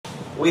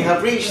We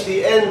have reached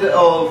the end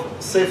of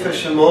Sefer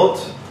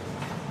Shemot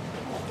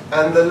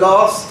and the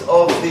last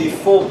of the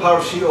 4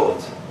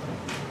 parashiot.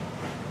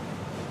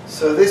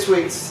 So this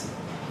week's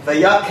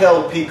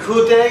Vayakel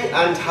Pikudei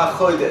and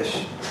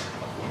HaChodesh.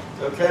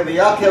 Okay,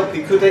 Vayakel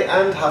Pikudei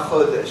and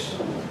HaChodesh.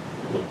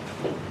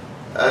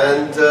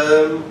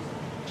 And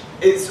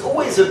it's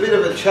always a bit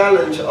of a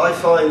challenge, I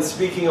find,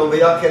 speaking on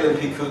Vayakel and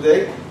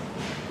Pikudei.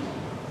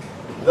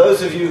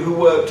 Those of you who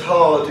worked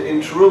hard in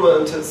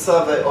Teruma and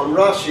Tetzaveh on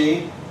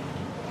Rashi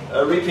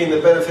are reaping the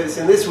benefits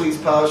in this week's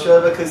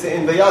Parsha, because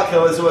in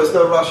Vayakel there's almost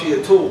no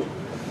Rashi at all.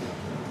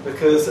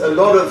 Because a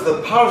lot of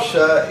the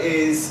Parsha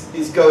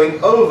is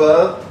going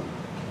over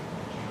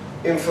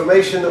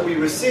information that we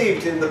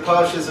received in the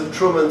Parshas of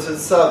Teruma and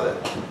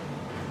Tetzaveh.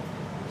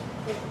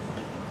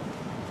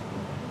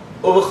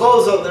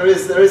 Overall, there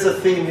is a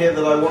theme here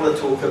that I want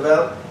to talk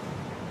about.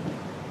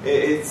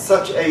 It's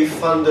such a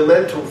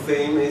fundamental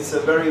theme, it's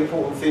a very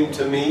important theme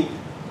to me.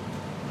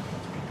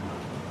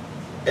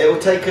 It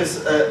will take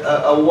us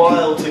a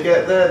while to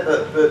get there,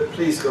 but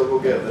please God, we'll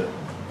get there.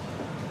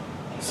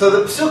 So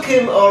the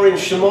psukim are in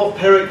Shemot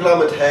Perek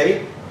Lamed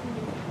Hey.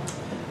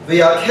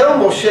 V'yakel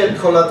Moshe et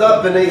kol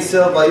adat b'nei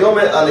Yisrael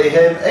vayomer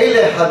alehem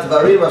ele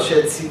hadvarim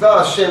asher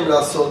tziva Hashem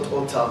lasot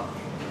otam.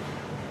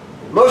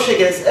 Moshe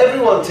gets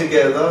everyone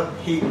together,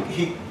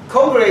 he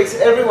congregates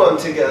everyone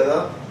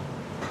together,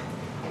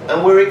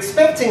 and we're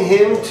expecting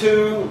him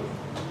to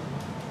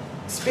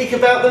speak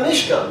about the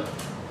Mishkan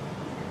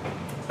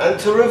and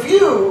to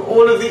review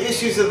all of the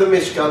issues of the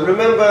Mishkan.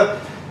 Remember,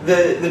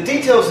 the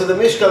details of the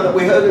Mishkan that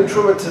we heard in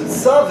Teruma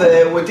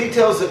Tetzaveh were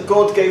details that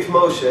God gave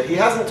Moshe. He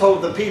hasn't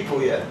told the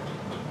people yet.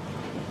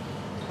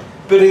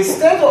 But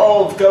instead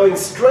of going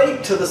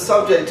straight to the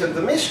subject of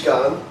the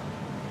Mishkan,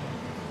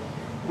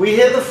 we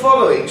hear the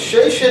following: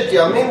 Sheshet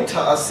yamim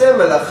ta'aseh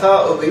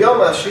melacha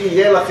u'biyom hashvi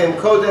yeh lachem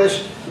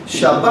kodesh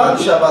Shabbat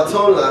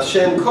Shabbaton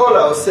LaHashem Kol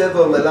HaOseh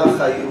Bo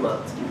Melacha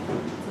Yumat.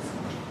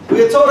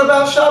 We are told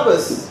about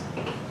Shabbos.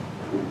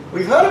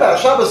 We've heard about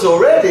Shabbos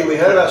already. We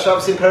heard about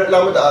Shabbos in Perek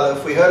Lamed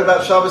Aleph. We heard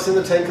about Shabbos in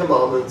the Ten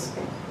Commandments.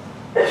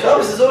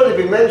 Shabbos has already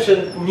been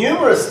mentioned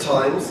numerous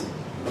times.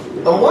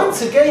 And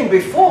once again,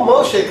 before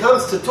Moshe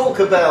comes to talk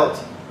about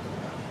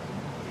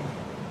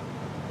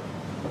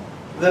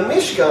the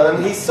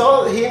Mishkan,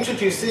 he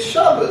introduces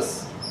Shabbos.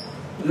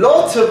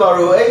 Lo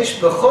tevaru eish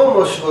b'chol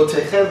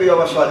moshvotechem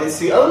b'yom hashvat. It's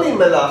the only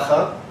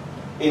melacha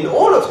in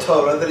all of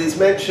Torah that is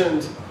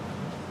mentioned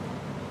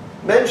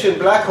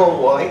black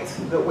on white,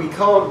 that we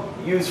can't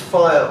use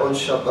fire on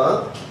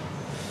Shabbat.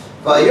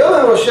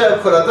 Vayomer Moshe el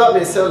kol adat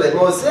b'nei Yisrael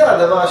lemor zeh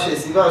hadavar asher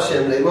tziva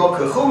Hashem lemor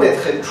kachum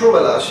etchem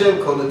truma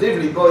laHashem kol nadiv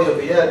libo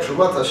yaviyeh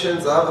trumat Hashem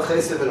zahav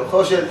v'chesed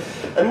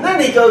v'nochoshet. And then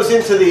he goes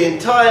into the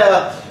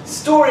entire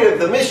story of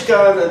the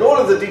Mishkan and all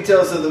of the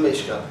details of the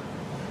Mishkan.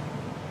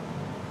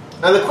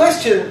 And the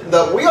question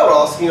that we are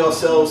asking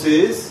ourselves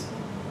is,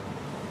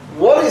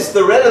 what is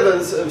the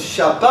relevance of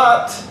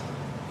Shabbat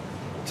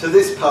to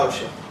this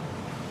parsha?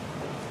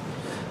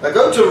 Now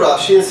go to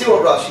Rashi and see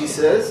what Rashi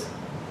says.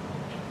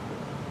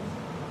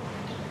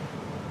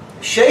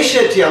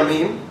 Sheshet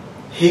yamim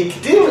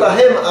hikdim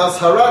lahem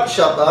azharat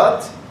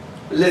Shabbat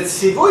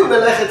letzivui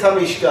melechet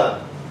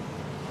hamishkan.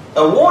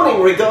 A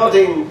warning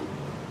regarding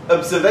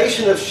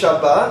observation of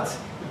Shabbat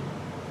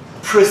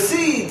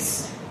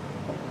precedes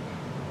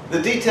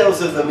the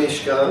details of the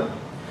Mishkan.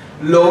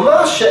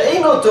 Loma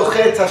she'eino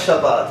dochet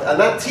HaShabbat. And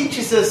that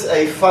teaches us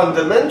a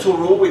fundamental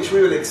rule, which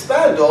we will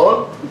expand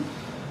on,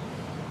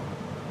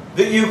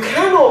 that you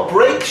cannot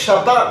break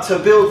Shabbat to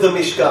build the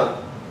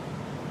Mishkan.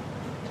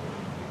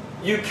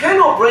 You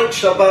cannot break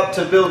Shabbat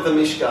to build the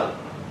Mishkan.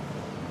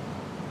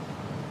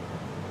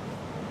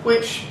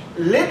 Which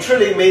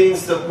literally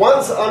means that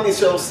once Am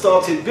Yisrael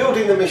started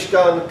building the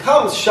Mishkan,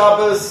 comes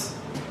Shabbos,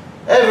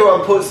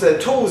 everyone puts their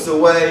tools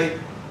away,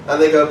 and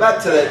they go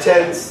back to their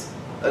tents,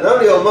 and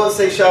only on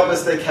Motzei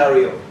Shabbos they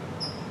carry on.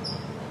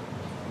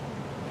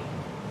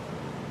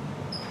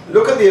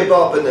 Look at the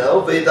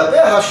Abarbanel.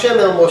 V'yidaber Hashem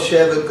el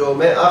Moshe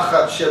v'gomeh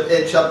achat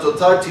et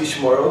shabtotai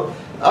tishmoru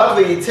ad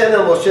v'yiten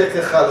el Moshe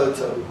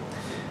kechaloto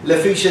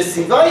lefi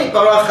shesiva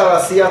yitbarach al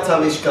asiyat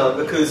hamishkan,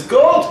 because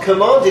God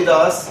commanded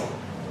us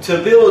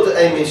to build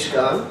a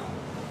Mishkan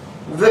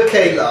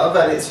v'keilav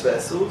and its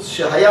vessels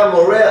shehaya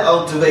moreh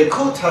al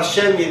dveikut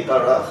Hashem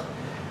yitbarach.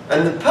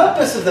 And the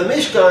purpose of the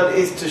Mishkan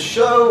is to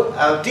show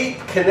our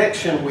deep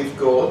connection with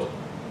God.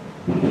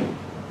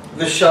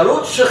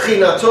 V'sharut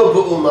shechinato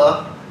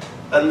b'umah,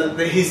 and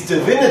that his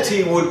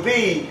divinity would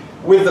be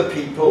with the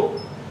people.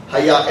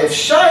 Haya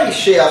efshai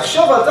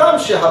she'achshov adam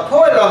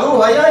she'hapoel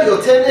ahu haya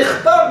yoter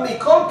nechbad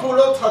mikol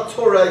pulot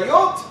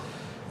hatorayot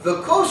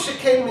v'kol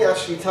sheken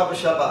mi'ashvita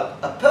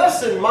b'Shabbat. A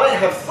person might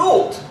have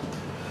thought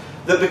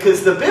that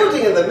because the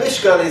building of the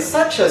Mishkan is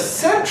such a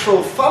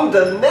central,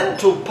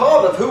 fundamental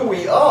part of who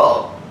we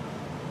are,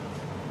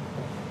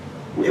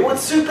 it would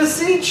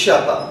supersede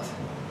Shabbat.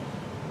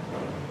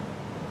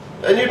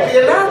 And you'd be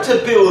allowed to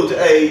build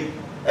a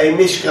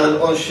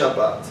Mishkan on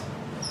Shabbat.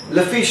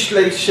 לפי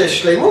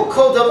ששלמות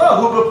כל דבר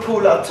הוא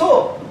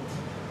בפעולתו.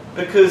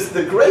 Because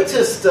the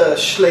greatest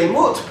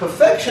shleimut,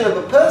 perfection of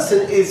a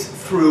person, is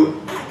through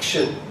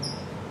action.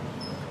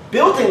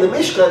 Building the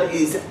Mishkan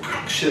is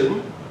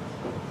action.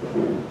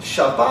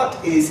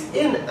 Shabbat is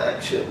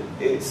inaction.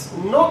 It's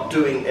not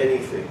doing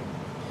anything.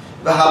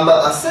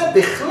 והמעשה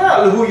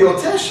בכלל הוא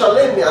יותר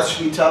שלם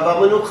מהשליטה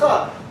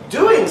והמנוחה.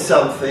 Doing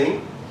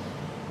something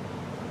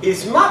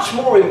is much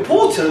more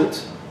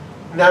important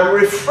than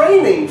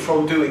refraining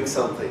from doing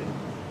something.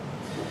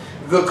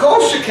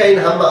 וכל שכן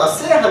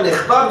המעשה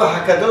הנכבד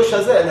והקדוש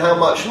הזה, and how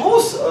much more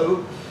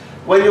so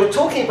when you're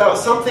talking about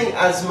something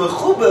as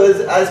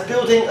mechubad as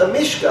building a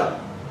mishkan.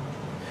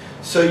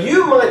 So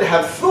you might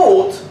have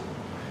thought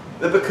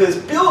that because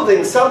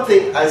building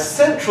something as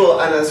central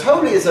and as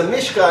holy as a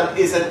mishkan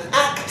is an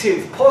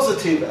active,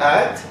 positive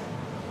act,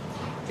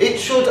 it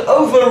should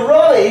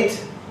override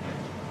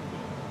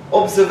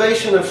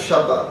observation of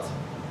Shabbat.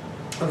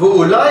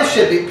 ואולי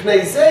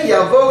שבפני זה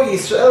יבואו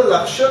ישראל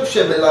לחשוב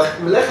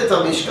שמלאכת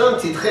המשכן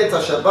תדחה את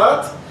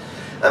השבת,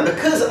 and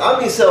because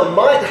Am Yisrael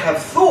might have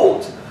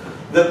thought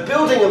that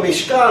building a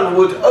Mishkan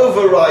would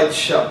override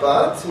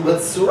Shabbat,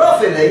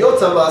 מצורף אל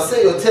היות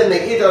המעשה יותר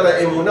מעיד על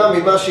האמונה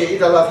ממה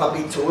שיעיד עליו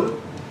הביטול,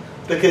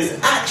 because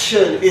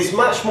action is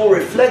much more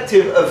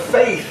reflective of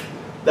faith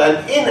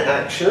than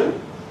inaction,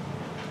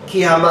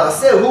 כי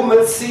המעשה הוא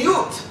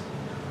מציאות,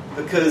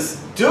 because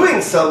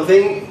doing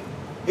something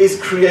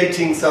is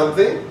creating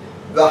something,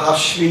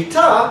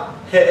 והשליטה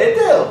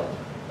העדר,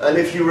 and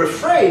if you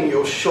refrain,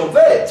 you're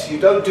shovet, you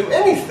don't do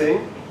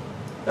anything,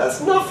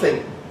 that's nothing.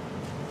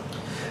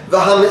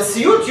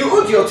 והמציאות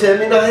ייעוד יותר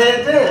מן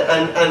ההיעדר,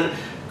 and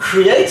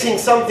creating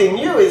something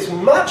new is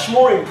much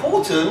more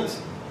important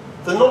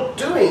than not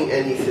doing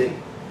anything.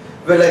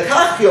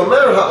 ולכך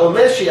יאמר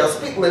האומר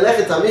שיספיק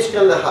מלאכת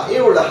המשכן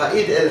להאיר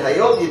ולהעיד אל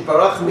היות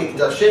יתברך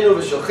מקדשנו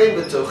ושוכן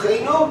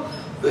בתוכנו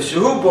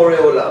ושהוא בורא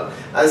עולם.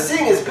 And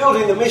seeing as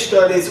building the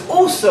Mishkan is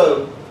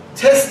also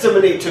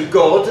testimony to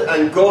God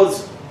and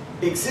God's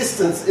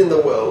existence in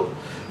the world,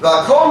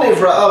 והכל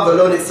נברא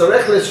ולא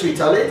נצטרך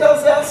לשביתה לידע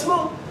זה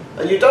עצמו.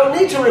 And you don't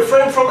need to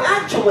refrain from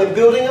action when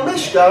building a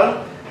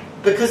Mishkan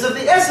because of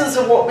the essence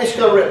of what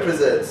Mishkan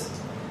represents.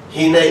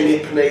 הנה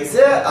מפני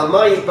זה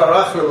אמר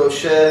יתברך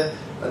למשה,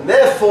 and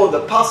therefore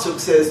the Pasuk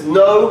says,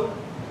 no,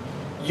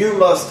 you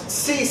must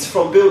cease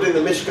from building the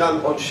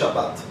Mishkan on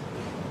Shabbat.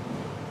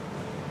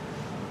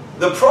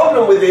 The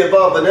problem with the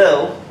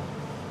Abarbanel,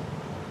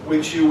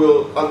 which you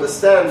will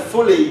understand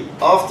fully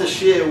after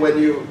Shir when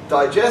you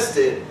digest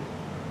it,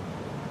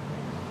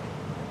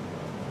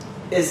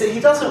 is that he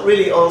doesn't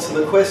really answer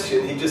the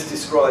question, he just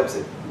describes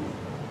it.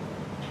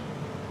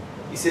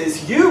 He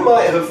says, you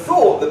might have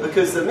thought that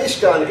because the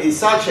Mishkan is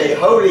such a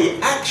holy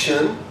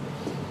action,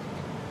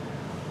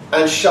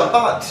 and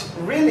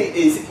Shabbat really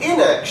is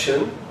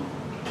inaction,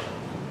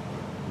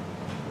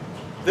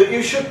 that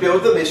you should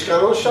build the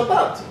Mishkan on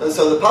Shabbat. And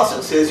so the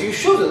Pasuk says you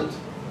shouldn't.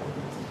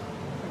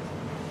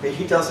 But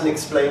he doesn't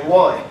explain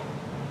why.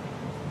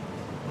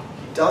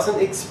 He doesn't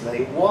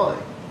explain why.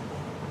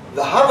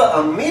 The Hava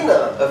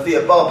Amina of the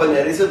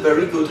Abarbanel is a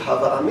very good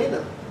Hava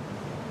Amina.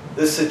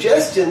 The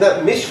suggestion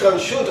that Mishkan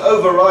should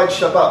override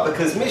Shabbat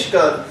because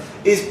Mishkan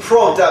is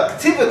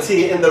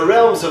productivity in the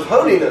realms of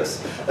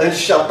holiness and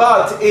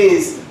Shabbat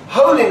is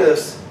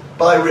holiness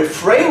by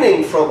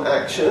refraining from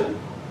action,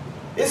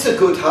 it's a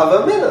good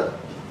Hava Amina.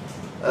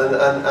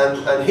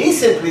 And he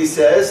simply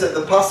says that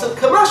the Pasuk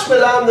Kamash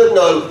Melan that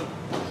no,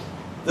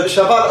 that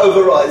Shabbat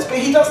overrides, but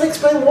he doesn't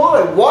explain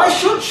why. Why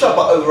should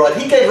Shabbat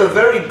override? He gave a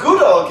very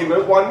good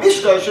argument why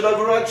Mishkan should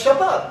override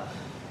Shabbat.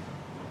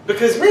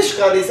 Because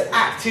Mishkan is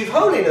active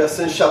holiness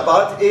and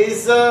Shabbat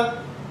is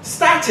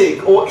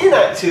static or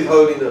inactive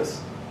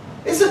holiness.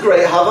 It's a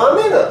great Hava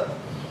Amina.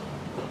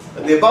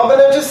 And the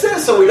Abarbanel just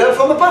says, so we learn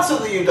from the Pasuk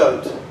that you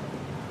don't.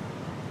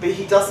 But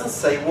he doesn't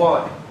say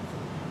why.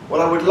 What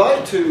I would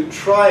like to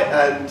try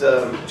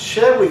and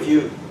share with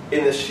you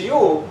in the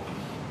shiur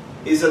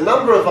is a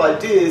number of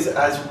ideas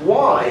as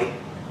why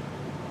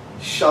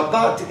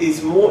Shabbat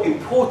is more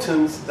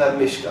important than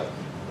Mishkan.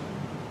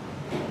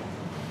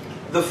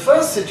 The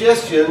first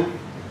suggestion,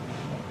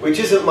 which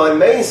isn't my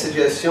main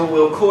suggestion,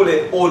 we'll call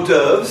it hors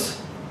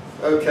d'oeuvres,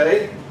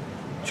 okay?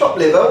 Chopped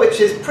liver, which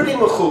is pretty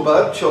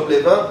mechubad, chopped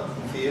liver,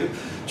 for you.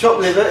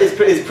 Chopped liver is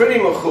pretty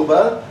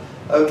mechubad,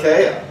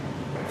 okay?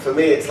 For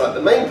me, it's like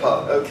the main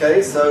part,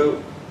 okay?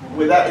 So,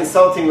 without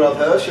insulting Rav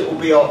Hirsch, it will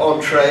be our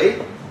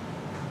entree.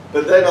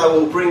 But then I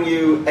will bring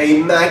you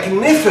a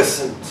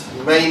magnificent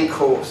main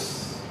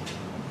course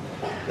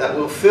that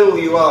will fill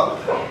you up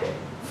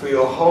for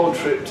your whole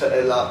trip to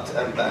Eilat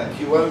and back.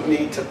 You won't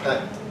need to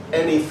pack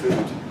any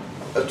food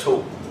at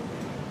all.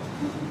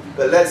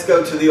 But let's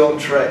go to the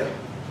entree.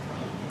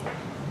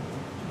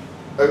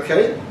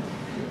 Okay?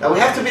 Now we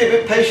have to be a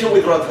bit patient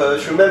with Rav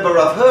Hirsch. Remember,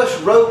 Rav Hirsch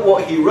wrote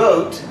what he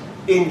wrote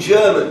in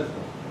German.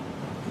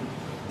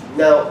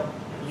 Now,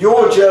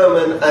 your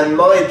German and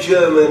my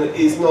German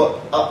is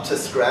not up to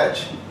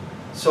scratch,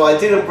 so I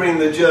didn't bring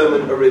the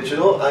German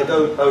original, I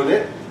don't own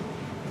it.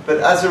 But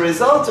as a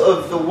result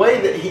of the way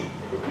that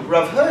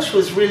Rav Hirsch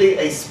was really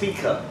a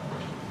speaker.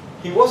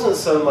 he wasn't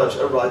so much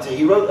a writer.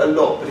 He wrote a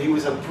lot, but he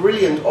was a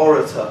brilliant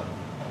orator.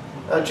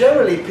 Now,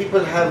 generally, people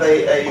have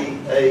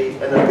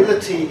an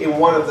ability in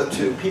one of the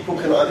two. People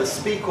can either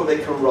speak or they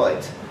can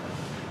write.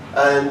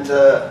 And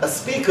a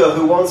speaker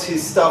who wants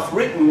his stuff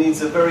written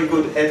needs a very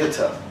good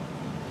editor.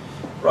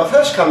 Rav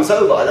Hirsch comes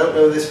over, I don't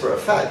know this for a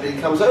fact, but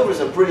he comes over as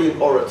a brilliant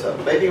orator.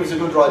 Maybe he was a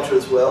good writer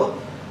as well.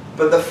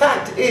 But the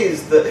fact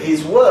is that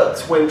his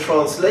works, when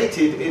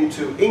translated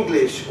into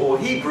English or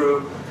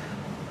Hebrew,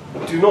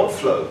 do not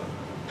flow.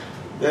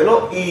 They're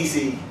not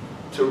easy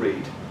to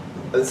read.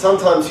 And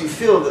sometimes you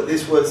feel that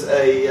this was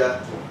it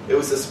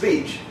was a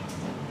speech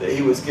that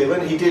he was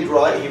given. He did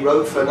write, he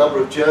wrote for a number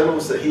of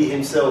journals that he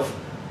himself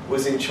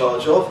was in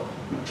charge of.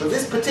 But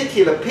this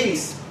particular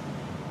piece,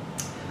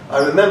 I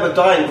remember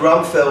Dayan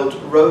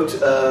Grunfeld wrote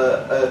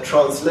a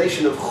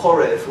translation of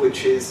Chorev,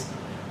 which is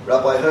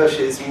Rabbi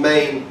Hirsch's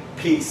main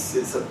piece.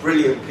 It's a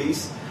brilliant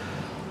piece.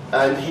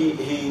 And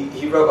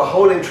he wrote a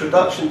whole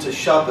introduction to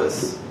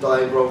Shabbos,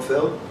 Dayan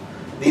Grunfeld.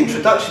 The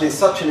introduction is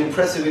such an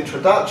impressive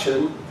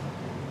introduction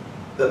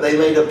that they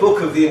made a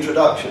book of the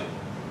introduction.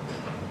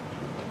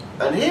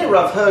 And here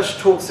Rav Hirsch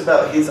talks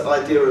about his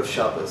idea of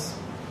Shabbos.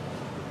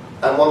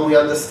 And when we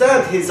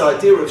understand his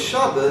idea of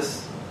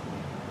Shabbos,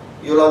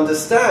 you'll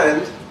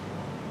understand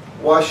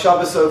why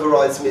Shabbos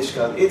overrides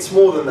Mishkan. It's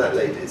more than that,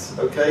 ladies,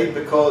 okay?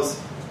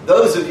 Because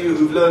those of you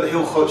who've learned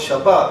Hilchot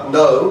Shabbat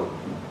know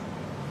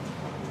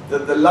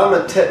that the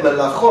Lamed Tet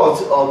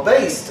Melachot are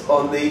based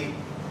on the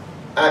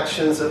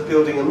actions of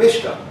building a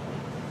Mishkan.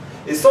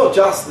 It's not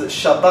just that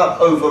Shabbat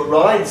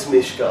overrides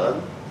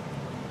Mishkan,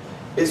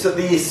 it's that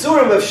the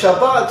Yisurim of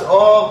Shabbat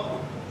are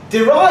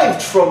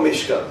derived from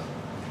Mishkan.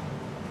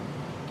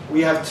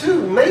 We have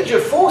two major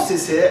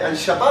forces here, and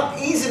Shabbat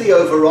easily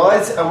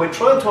overrides, and we're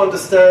trying to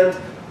understand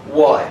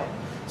why.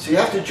 So you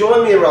have to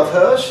join me, Rav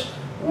Hirsch,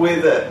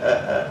 with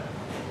a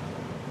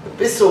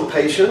bissel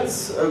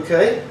patience,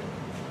 okay?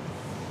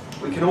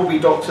 We can all be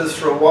doctors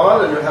for a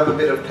while and have a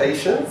bit of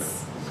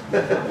patience.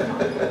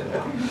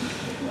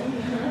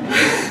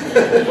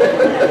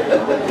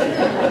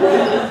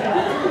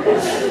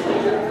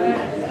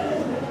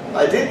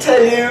 I did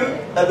tell you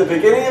at the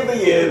beginning of the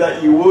year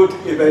that you would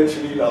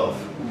eventually laugh.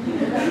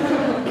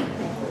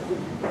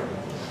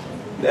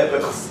 Never.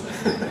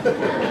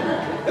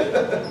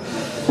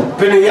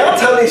 B'niyat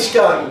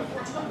HaMishkan.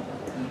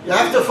 You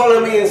have to follow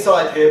me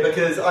inside here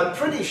because I'm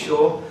pretty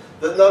sure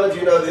that none of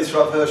you know this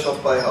Rav Hirsch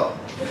off by heart.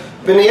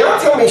 B'niyat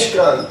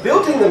HaMishkan,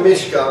 building the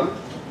Mishkan,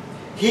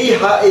 hi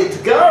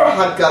ha'etgar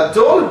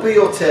hagadol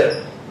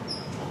biyoter,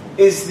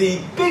 is the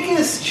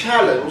biggest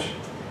challenge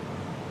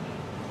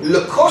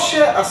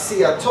lekosher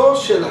asiyato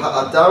shel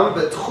ha'adam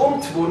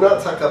betchum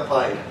tvunat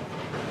hakapayim,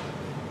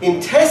 in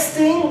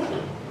testing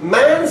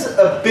man's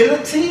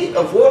ability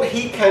of what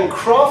he can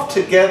craft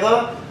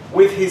together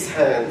with his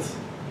hands.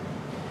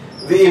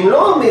 Ve'im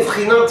lo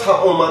mivchinat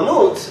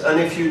ha'omanut, and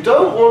if you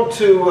don't want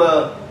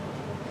to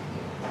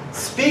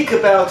speak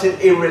about it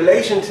in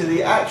relation to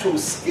the actual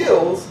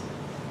skills,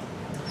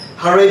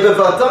 הרי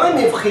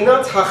בוודאי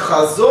מבחינת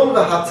החזון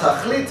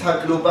והתכלית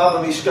הגלובה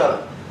במשכן.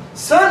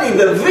 Certainly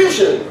the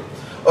vision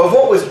of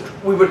what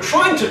we were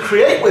trying to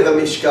create with a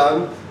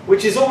Mishkan,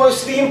 which is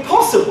almost the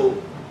impossible.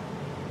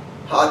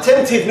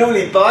 אתם תבנו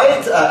לי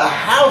בית, a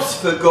house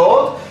for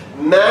God.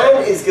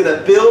 Man is going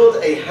to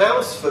build a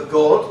house for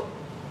God.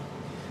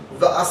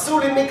 ועשו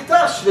לי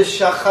מקדש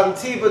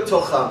ושכנתי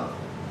בתוכם.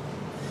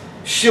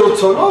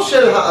 שלטונו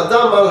של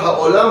האדם על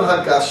העולם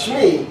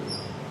הגשמי,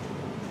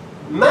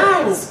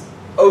 man's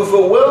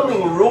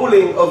overwhelming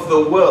ruling of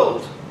the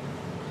world,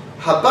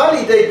 הבא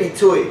לידי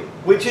ביטוי,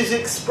 which is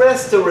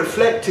expressed or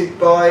reflected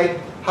by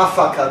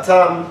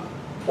הפקתם,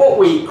 what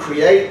we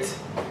create,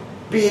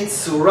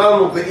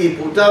 בייצורם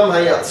ובעיבודם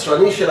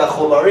היצרני של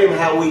החומרים,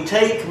 how we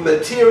take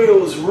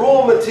materials,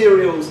 raw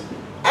materials,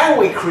 and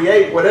we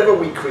create whatever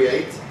we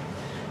create.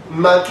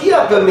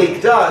 מגיע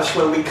במקדש,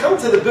 when we come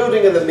to the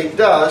building of the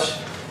Mikdash,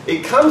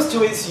 it comes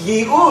to its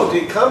ייעוד,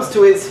 it comes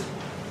to its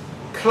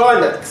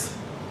climax.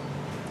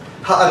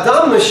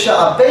 האדם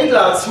משעבד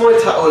לעצמו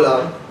את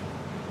העולם.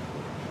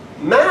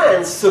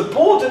 Man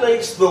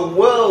subordinates the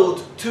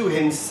world to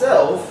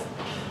himself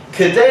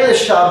כדי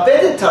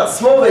לשעבד את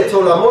עצמו ואת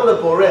עולמו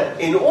לבורא,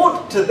 in order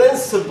to then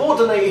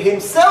subordinate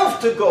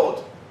himself to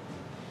God.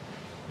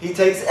 He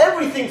takes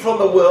everything from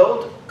the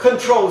world,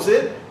 controls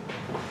it,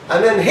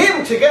 and then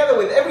him, together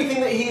with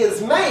everything that he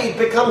has made,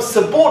 becomes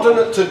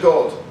subordinate to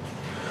God.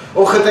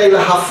 וכדי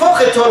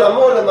להפוך את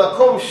עולמו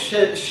למקום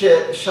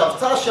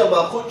ששבתה שם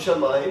מלכות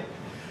שמיים,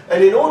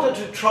 and in order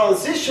to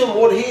transition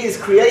what he is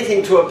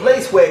creating to a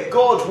place where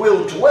God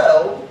will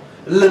dwell,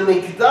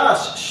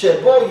 למקדש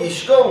שבו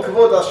ישכון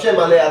כבוד השם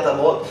עלי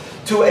אדמות,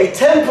 to a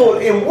temple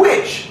in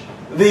which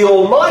the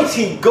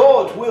Almighty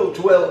God will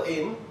dwell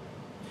in,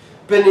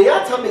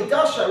 בניית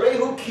המקדש הרי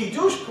הוא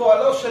קידוש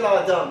פועלו של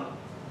האדם.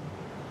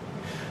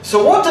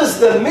 So what does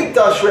the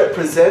Mikdash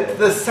represent?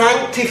 The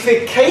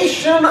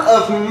sanctification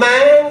of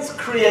man's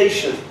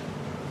creation.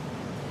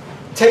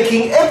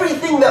 Taking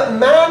everything that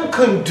man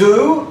can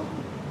do,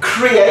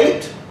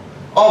 create,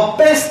 our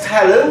best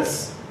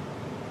talents,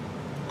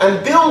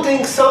 and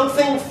building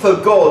something for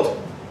God.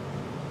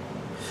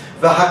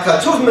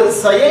 והכתוב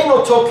מציין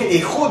אותו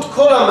כאיחוד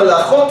כל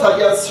המלאכות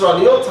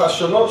היצרניות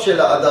השונות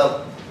של האדם.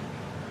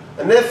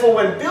 And therefore,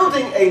 when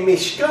building a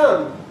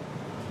Mishkan,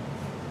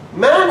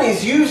 man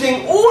is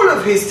using all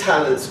of his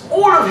talents,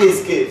 all of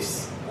his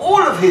gifts,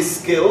 all of his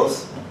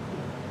skills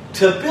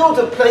to build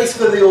a place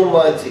for the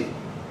Almighty.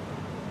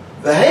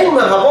 והן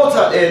מהרות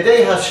על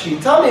ידי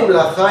השפיטה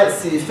ממלאכה את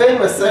סעיפי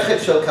מסכת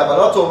של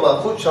קבלת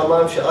ומלכות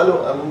שמיים שאנו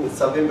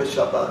מצווים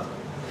בשבת.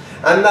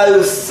 And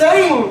those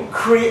same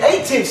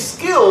creative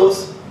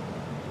skills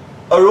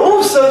are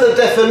also the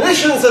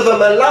definitions of a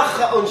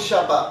melacha on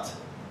Shabbat.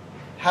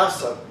 How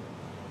so?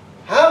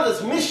 How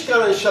does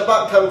Mishkan and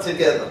Shabbat come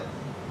together?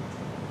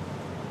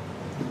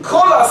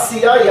 Kol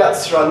asiyah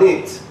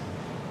yatzranit.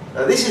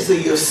 Now this is a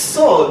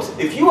yesod.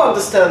 If you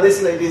understand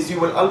this, ladies,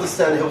 you will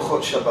understand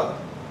Hilchot Shabbat.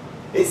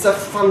 It's a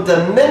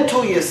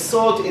fundamental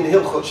yesod in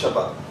Hilchot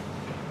Shabbat.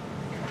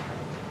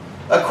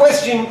 A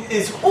question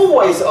is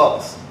always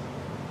asked.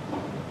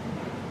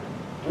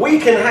 We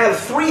can have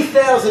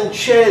 3,000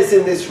 chairs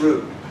in this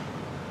room,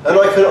 and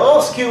I can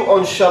ask you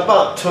on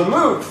Shabbat to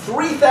move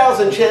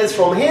 3,000 chairs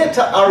from here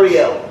to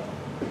Ariel.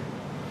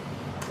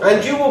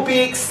 And you will be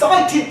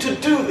excited to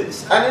do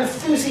this and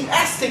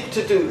enthusiastic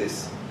to do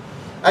this.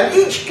 And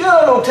each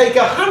girl will take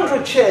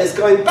 100 chairs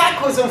going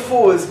backwards and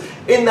forwards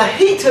in the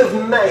heat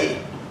of May.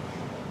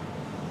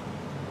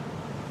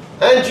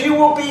 And you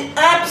will be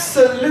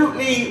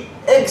absolutely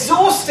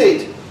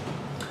exhausted,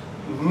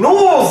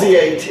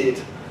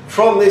 nauseated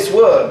from this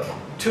work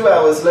 2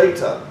 hours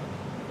later.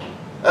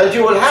 And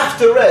you will have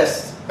to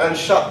rest and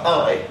shut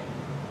eye.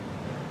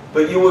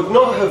 But you would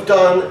not have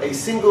done a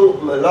single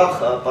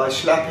melacha by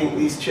slapping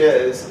these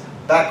chairs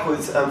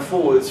backwards and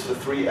forwards for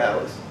 3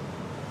 hours.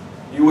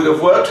 You would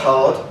have worked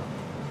hard,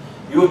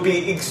 you would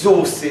be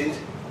exhausted,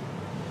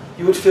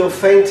 you would feel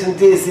faint and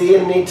dizzy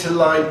and need to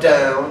lie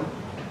down.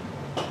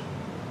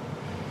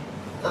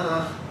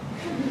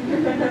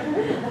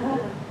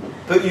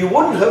 But you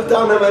wouldn't have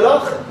done a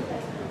melacha.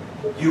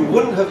 You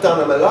wouldn't have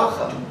done a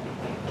melacha.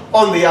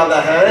 On the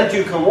other hand,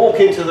 you can walk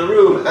into the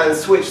room and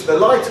switch the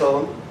light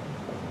on,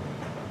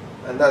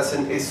 and that's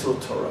an Isur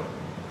Torah.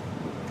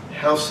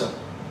 How so?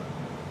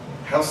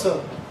 How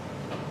so?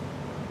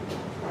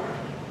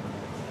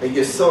 A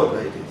yesod,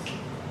 ladies.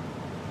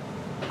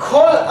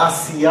 Kol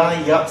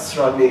asiyah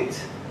yatzranit.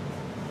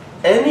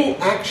 Any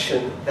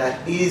action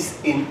that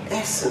is in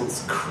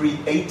essence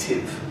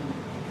creative.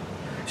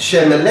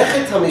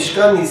 Shemelechet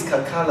HaMishkan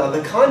nizkaka la,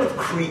 the kind of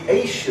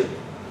creation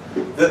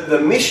that the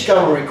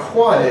Mishkan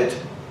required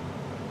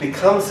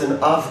becomes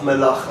an Av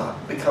Melacha,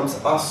 becomes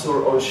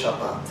Asur on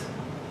Shabbat.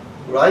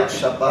 Right?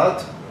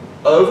 Shabbat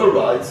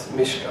overrides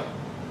Mishkan.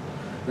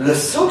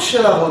 L'sug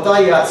shel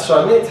avodah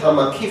yatzranit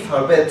hamakif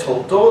harbe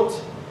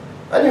toldot,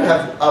 and you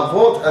have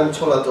Avot and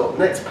Toladot.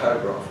 Next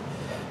paragraph.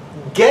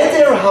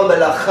 Geder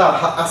HaMelacha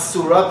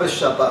ha'asura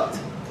b'Shabbat.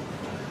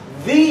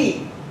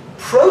 The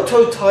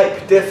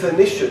prototype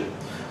definition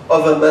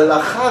of a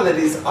melacha that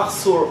is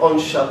asur on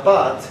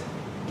Shabbat,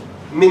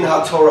 min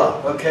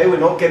HaTorah, okay, we're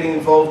not getting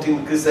involved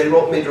in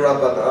gezerot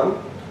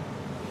midrabanan,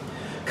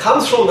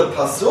 comes from the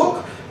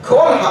pasuk,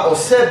 kol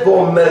ha'oseh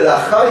bo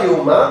melacha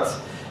yumat,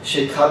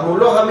 שקדמו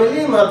לו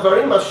המילים,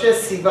 הדברים אשר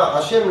ציווה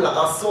השם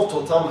לעשות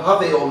אותם,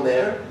 הווה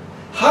אומר,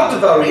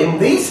 הדברים,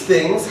 these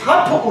things,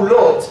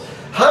 הפעולות,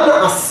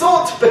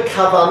 הנעשות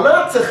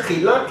בכוונה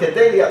תחילה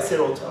כדי לייצר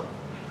אותם.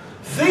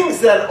 Things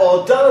that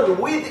are done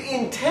with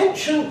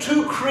intention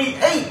to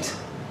create,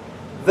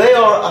 they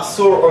are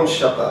asur on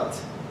Shabbat.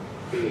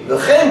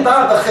 לכן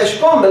בא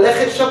בחשבון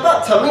מלאכת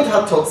שבת, תמיד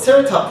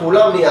התוצרת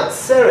הפעולה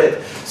מייצרת.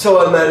 So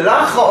a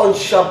melacha on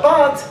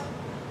Shabbat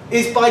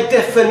is by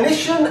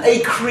definition a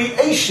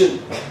creation.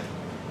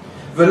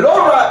 ולא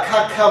רק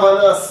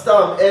הכוונה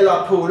סתם, אלא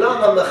פעולה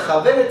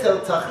המכוונת אל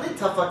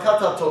תכלית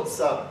הפקת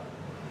התוצר.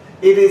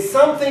 It is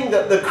something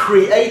that the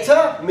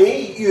creator,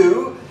 me,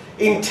 you,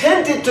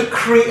 intended to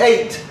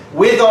create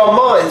with our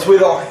minds,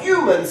 with our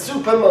human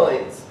super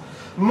minds.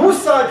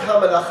 מושג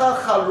המלאכה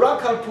חל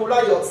רק על פעולה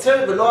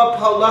יוצרת ולא על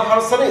פעולה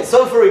הרסנית.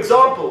 So for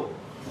example,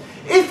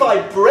 if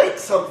I break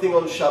something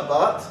on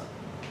Shabbat,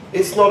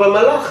 it's not a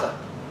melacha.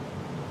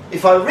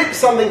 If I rip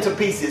something to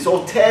pieces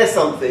or tear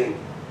something,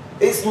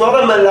 it's not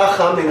a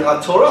melacha min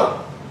HaTorah.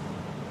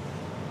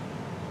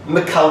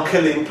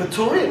 Mekalkelim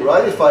paturin,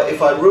 right?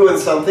 If I ruin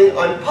something,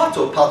 I'm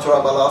patur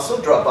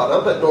abalaso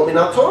drabana, but not min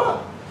HaTorah.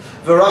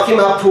 V'rakim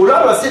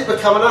ha'pula rasit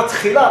b'kavanat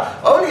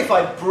tchila. Only if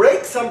I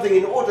break something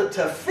in order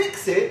to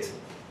fix it,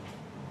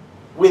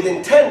 with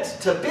intent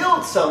to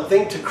build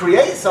something, to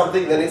create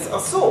something, then it's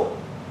asur.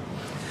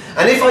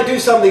 And if I do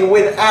something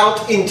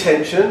without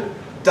intention,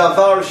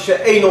 davar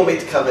she'eino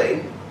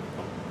mitkavein,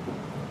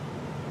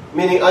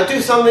 meaning I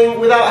do something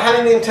without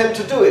having the intent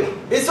to do it,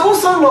 it's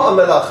also not a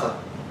melacha.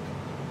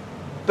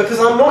 Because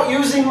I'm not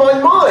using my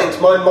mind.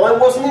 My mind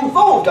wasn't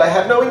involved. I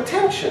had no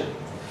intention.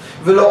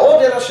 And also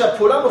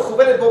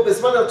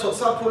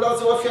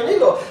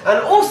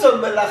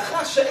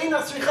melacha she'eina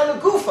tzricha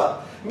legufa.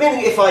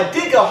 Meaning if I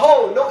dig a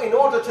hole, not in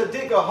order to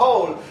dig a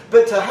hole,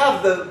 but to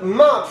have the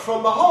mud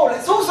from the hole,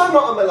 it's also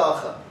not a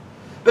melacha.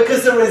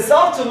 Because the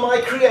result of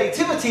my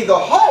creativity, the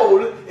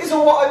hole, isn't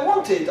what I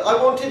wanted. I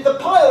wanted the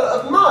pile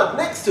of mud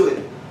next to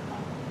it.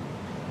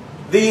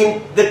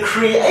 The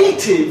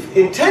creative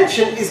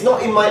intention is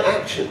not in my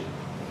action.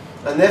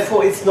 And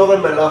therefore it's not a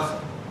melacha.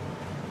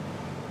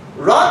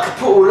 רק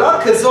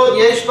פעולה כזאת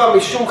יש בה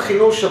משום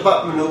חילול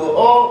שבת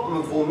מנועו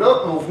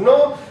מובנו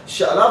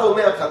שעליו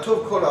אומר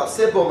הכתוב כל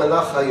העשה בו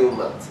מלאכה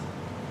יומת.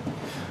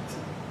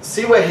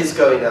 See where he's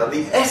going now.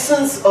 The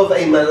essence of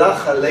a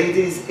melacha,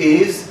 ladies,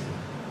 is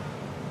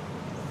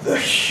the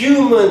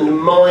human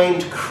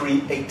mind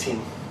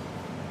creating.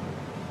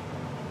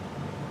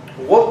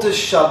 What does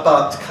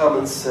Shabbat come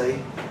and say?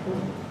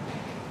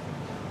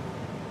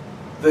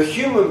 The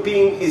human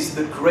being is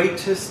the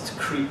greatest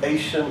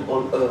creation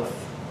on earth.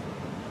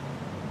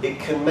 It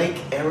can make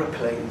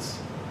aeroplanes.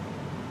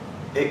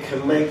 It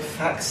can make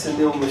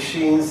facsimile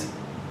machines,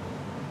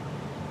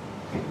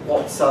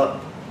 WhatsApp,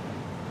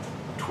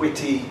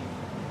 Twitter,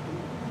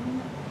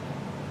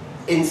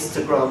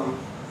 Instagram,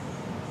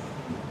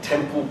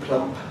 Temple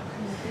Plump.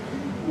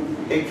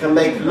 It can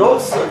make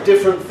lots of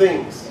different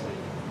things.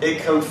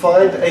 It can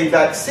find a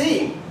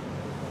vaccine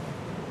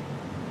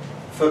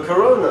for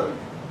corona.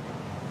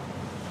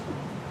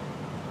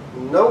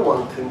 No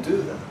one can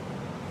do that.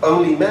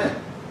 Only man.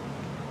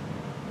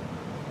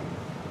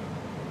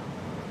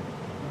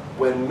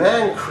 When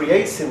man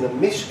creates in the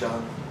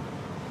Mishkan,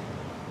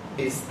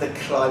 it's the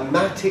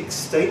climatic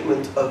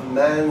statement of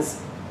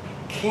man's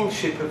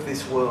kingship of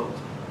this world.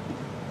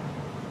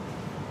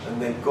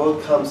 And then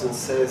God comes and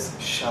says,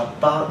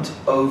 Shabbat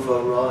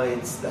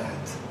overrides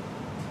that.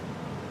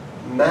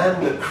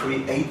 Man, the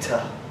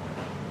creator.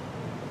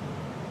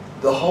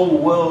 The whole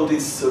world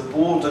is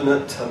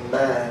subordinate to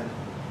man.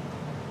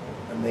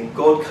 And then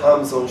God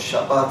comes on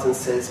Shabbat and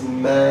says,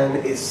 man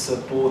is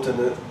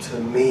subordinate to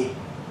me.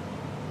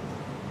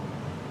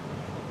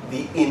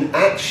 The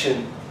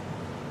inaction,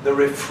 the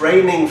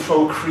refraining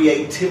from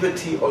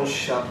creativity on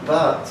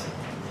Shabbat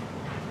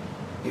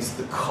is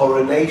the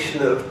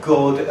coronation of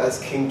God as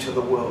King to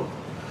the world.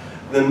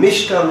 The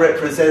Mishkan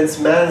represents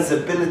man's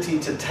ability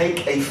to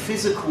take a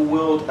physical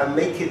world and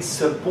make it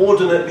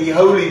subordinately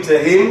holy to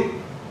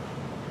him.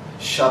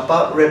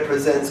 Shabbat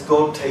represents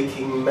God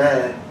taking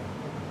man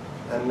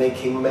and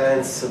making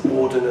man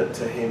subordinate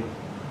to him.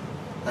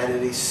 And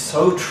it is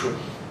so true.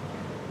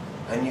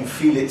 And you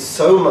feel it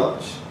so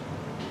much.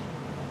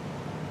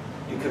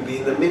 You can be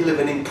in the middle of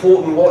an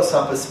important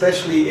WhatsApp,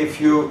 especially if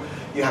you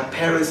have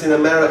parents in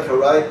America,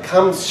 right?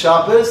 Comes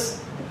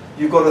Shabbos,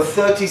 you've got a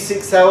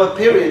 36-hour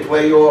period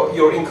where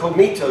you're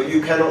incognito,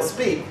 you cannot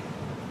speak.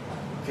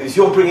 Because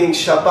you're bringing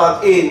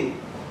Shabbat in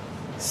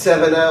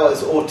 7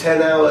 hours or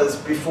 10 hours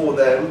before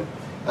them,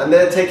 and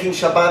they're taking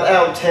Shabbat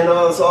out 10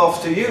 hours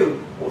after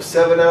you, or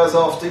 7 hours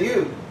after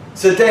you.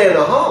 It's a day and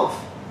a half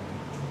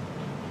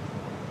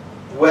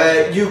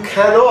where you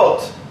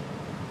cannot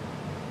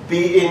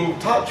be in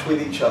touch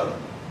with each other,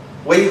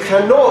 where you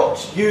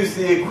cannot use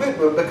the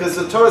equipment because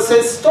the Torah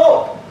says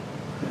stop.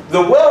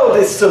 The world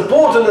is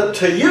subordinate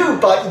to you,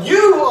 but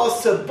you are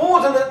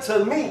subordinate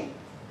to me.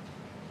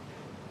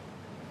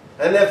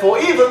 And therefore,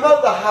 even though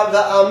the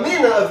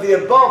Amina of the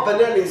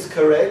Abarbanel is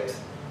correct,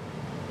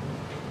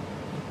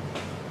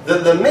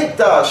 that the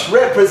Mikdash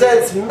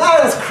represents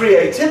man's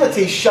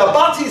creativity,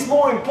 Shabbat is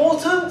more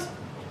important.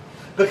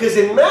 Because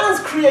in man's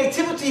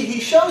creativity, he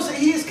shows that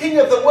he is king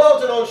of the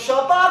world, and on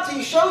Shabbat,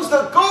 he shows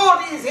that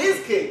God is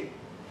his king.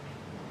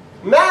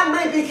 Man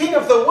may be king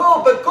of the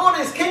world, but God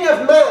is king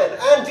of man,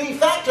 and de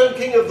facto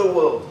king of the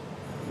world.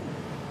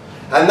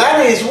 And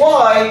that is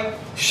why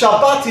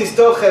Shabbat is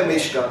Doche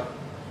Mishkan.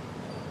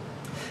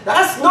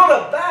 That's not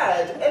a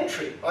bad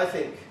entry, I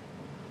think.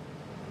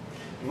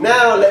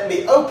 Now let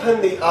me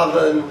open the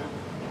oven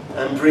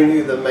and bring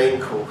you the main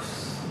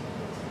course.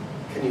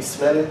 Can you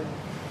smell it?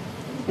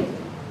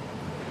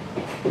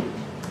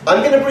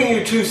 I'm going to bring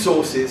you two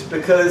sources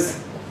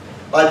because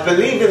I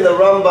believe in the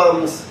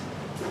Rambam's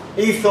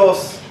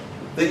ethos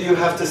that you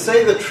have to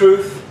say the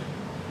truth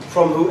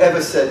from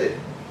whoever said it.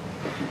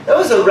 There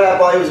was a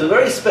rabbi who was a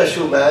very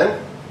special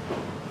man,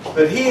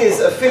 but he is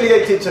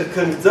affiliated to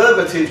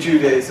conservative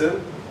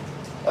Judaism.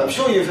 I'm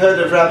sure you've heard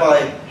of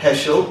Rabbi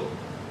Heschel.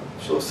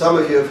 I'm sure some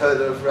of you have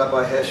heard of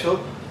Rabbi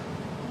Heschel.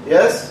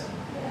 Yes?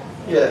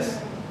 Yes.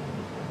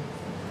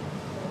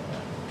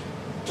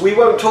 We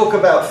won't talk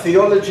about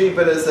theology,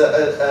 but as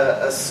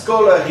a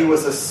scholar, he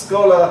was a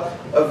scholar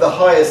of the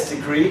highest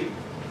degree.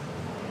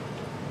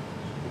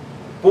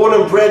 Born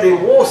and bred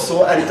in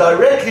Warsaw and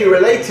directly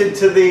related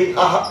to the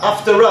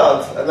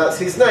Aftarav, and that's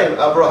his name,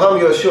 Abraham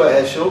Yoshua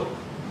Heschel.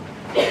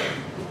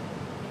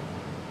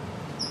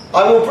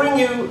 I will bring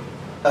you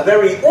a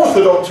very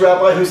orthodox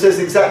rabbi who says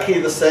exactly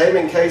the same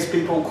in case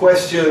people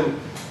question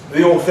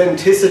the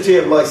authenticity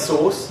of my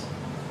source.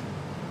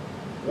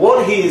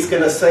 What he is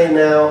going to say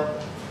now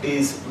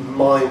is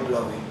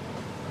mind-blowing.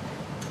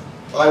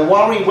 I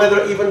worry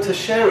whether even to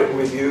share it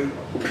with you,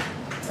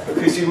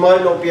 because you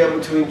might not be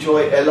able to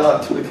enjoy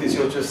Elat because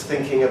you're just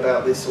thinking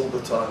about this all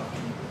the time.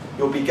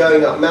 You'll be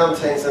going up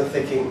mountains and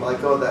thinking, my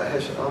God, that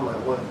Heschel, oh my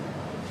word,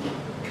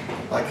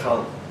 I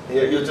can't.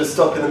 You'll just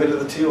stop in the middle of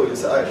the tiyur. You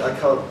say, I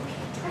can't.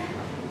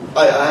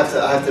 I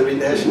have to read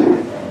the Heschel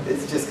again.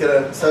 It's just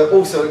gonna. So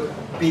also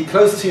be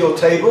close to your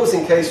tables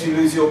in case you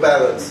lose your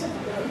balance.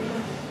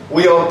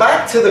 We are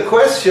back to the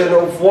question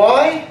of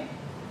why.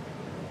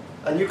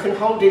 And you can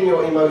hold in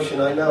your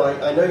emotion. I know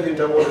you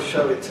don't want to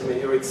show it to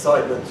me. Your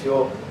excitement,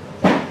 your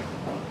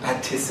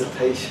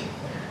anticipation,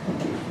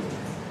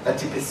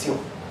 anticipation.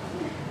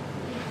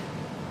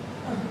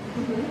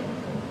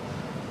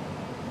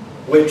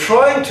 We're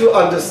trying to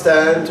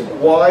understand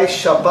why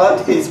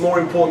Shabbat is more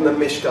important than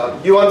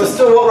Mishkan. You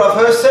understood what Rav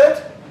Hirsch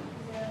said?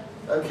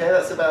 Okay,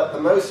 that's about the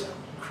most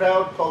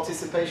crowd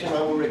participation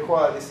I will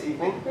require this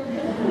evening.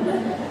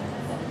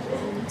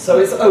 So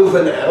it's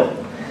over now.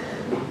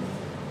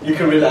 You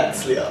can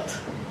relax, Liat.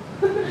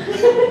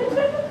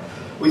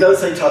 We don't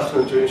say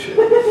Tachman during shit.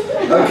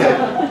 Okay.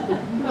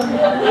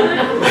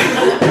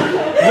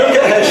 Look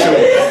at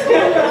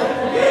Heschel.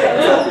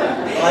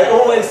 I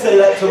always say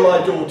that to my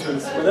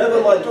daughters.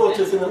 Whenever my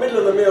daughters in the middle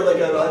of the meal they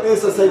go like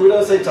this, I say, we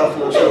don't say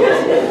Tachman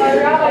Shabbos. My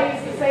rabbi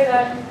used to say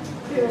that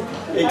too.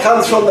 It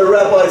comes from the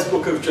rabbi's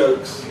book of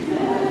jokes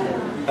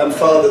and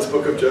father's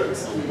book of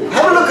jokes.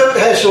 Have a look at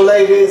Heschel,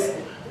 ladies.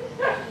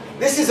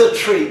 This is a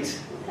treat.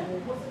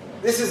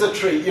 This is a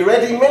treat. You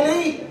ready,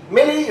 Millie?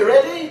 Millie, you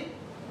ready?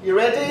 You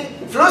ready?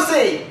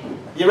 Flussi,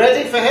 you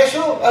ready for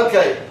Heschel?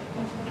 Okay.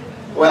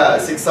 Wow,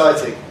 it's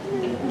exciting.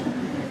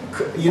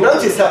 You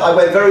notice that I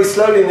went very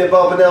slowly in the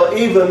Barbanel,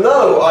 even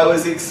though I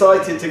was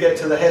excited to get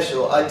to the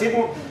Heschel. I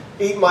didn't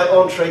eat my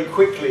entree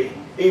quickly,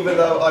 even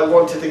though I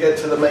wanted to get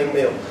to the main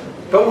meal.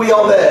 But we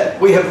are there.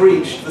 We have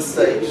reached the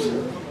stage.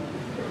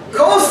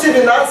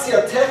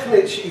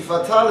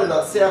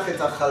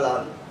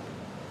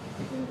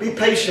 Be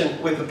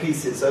patient with the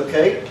pieces,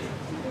 okay?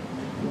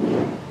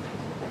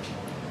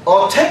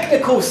 Our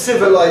technical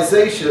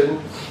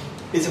civilization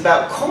is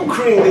about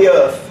conquering the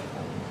earth.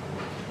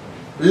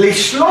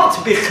 Lishlot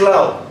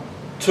bichlal,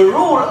 to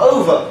rule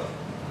over.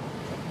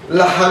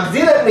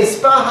 להגדיל את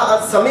מספר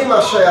העצמים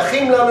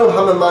השייכים לנו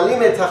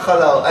הממלאים את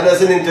החלל. And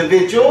as an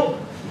individual,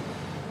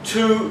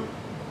 to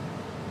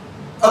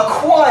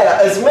acquire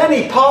as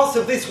many parts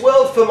of this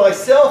world for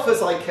myself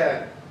as I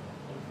can.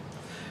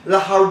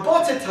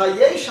 להרבות את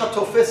היש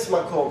התופס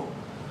מקום.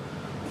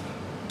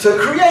 To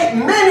create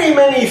many,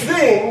 many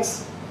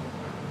things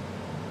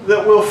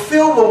that will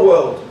fill the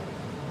world.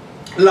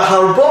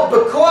 להרבות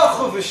בכוח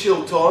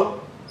ובשלטון,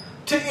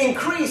 to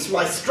increase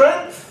my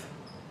strength,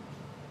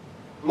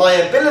 my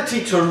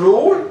ability to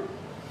rule,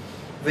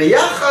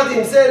 ויחד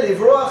עם זה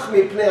לברוח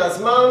מפני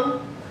הזמן,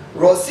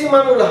 רוצים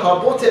אנו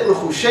להרבות את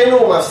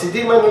רכושנו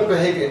ומפסידים אנו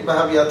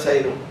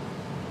בהווייתנו.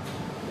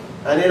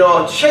 And in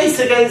our chase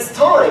against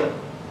time,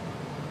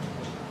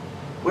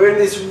 we're in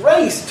this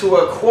race to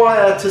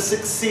acquire, to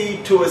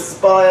succeed, to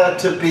aspire,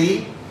 to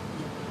be.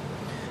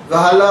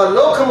 והלא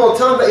לא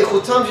כמותם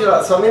ואיכותם של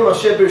העצמים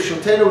אשר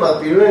ברשותנו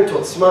מגבירים את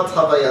עוצמת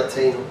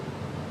חווייתנו.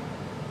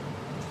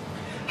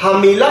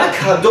 המילה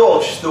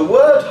קדוש, the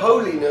word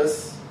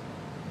holiness,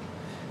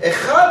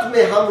 אחד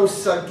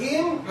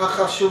מהמושגים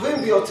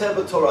החשובים ביותר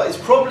בתורה. It's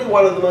probably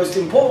one of the most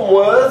important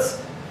words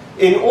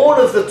in all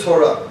of the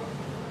Torah.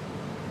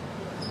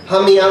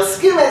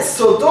 המייצגים את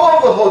סודו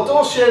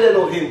והודו של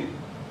אלוהים.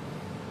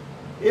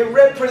 It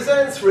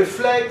represents,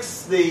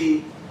 reflects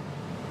the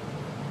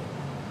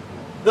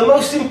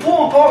most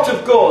important part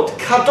of God,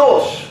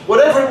 Kadosh,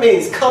 whatever it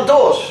means,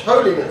 Kadosh,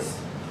 holiness.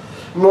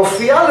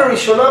 מופיעה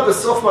לראשונה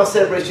בסוף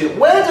מעשה בראשית.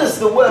 Where does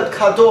the word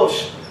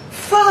Kadosh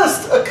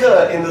first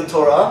occur in the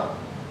Torah?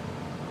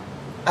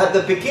 At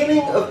the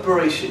beginning of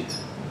Bereshit.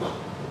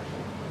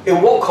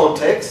 In what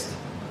context?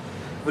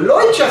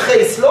 ולא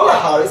יתשחס לא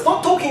להר. It's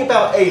not talking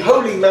about a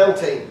holy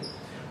mountain.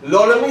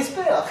 לא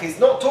למזבח. He's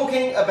not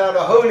talking about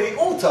a holy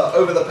altar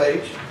over the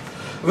page.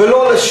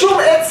 ולא לשום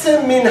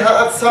עצם מן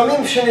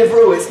העצמים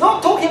שנבראו. It's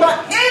not talking about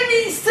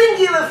any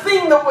singular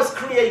thing that was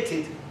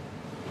created.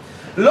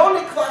 לא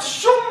נקבע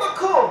שום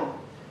מקום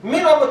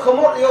מן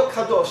המקומות להיות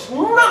קדוש.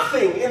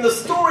 Nothing in the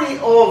story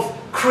of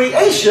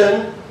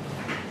creation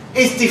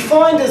is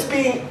defined as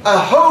being a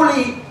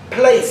holy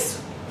place.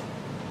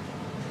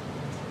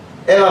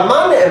 אלא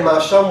מה נאמר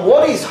שם?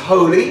 What is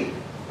holy?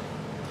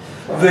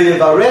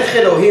 ויברך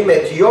אלוהים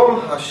את יום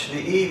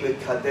השביעי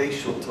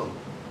וקדש אותו.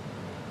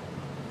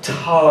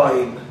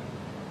 Time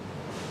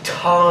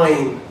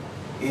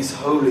is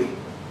holy.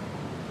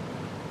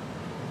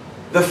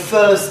 The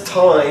first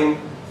time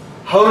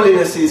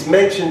holiness is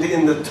mentioned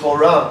in the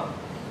Torah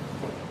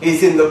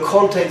is in the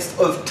context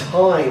of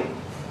time.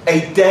 A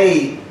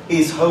day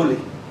is holy.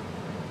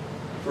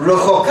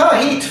 רחוקה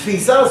היא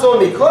תפיסה זו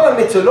מכל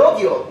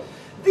המיתולוגיות.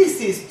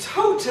 This is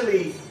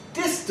totally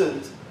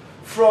distant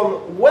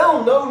from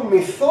well-known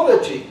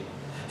mythology.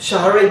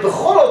 שהרי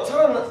בכל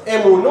אותן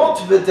אמונות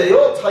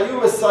ודעות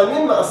היו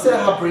מסיימים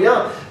מעשה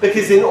הבריאה.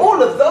 Because in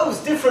all of those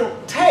different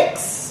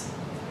texts,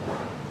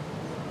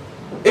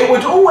 it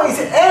would always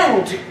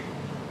end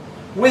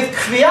with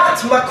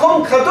קביעת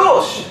מקום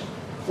קדוש,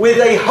 with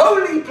a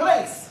holy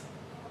place.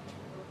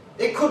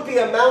 It could be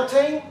a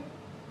mountain.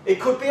 It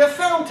could be a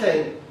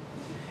fountain.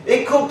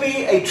 It could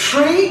be a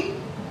tree.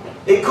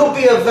 It could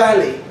be a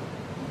valley.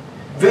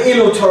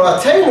 Ve'ilu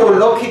Toratenu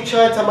lo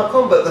kitcha et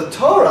hamakom. But the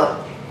Torah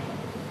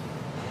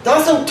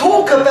doesn't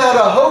talk about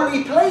a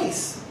holy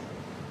place.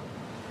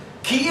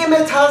 Ki im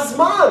et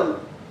hazman.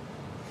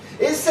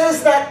 It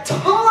says that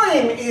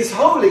time is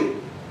holy.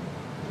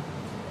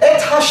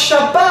 Et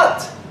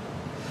ha-Shabbat.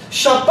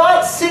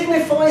 Shabbat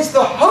signifies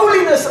the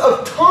holiness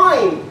of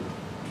time.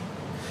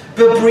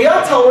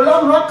 B'briat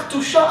ha'olam rak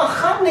kedusha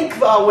achad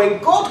nikva. When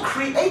God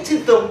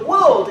created the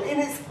world in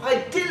its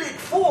idyllic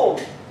form,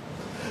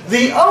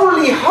 the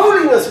only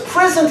holiness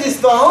present is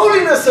the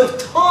holiness of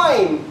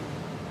time.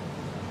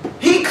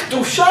 Hi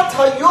kedushat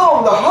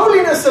hayom, the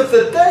holiness of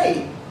the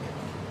day.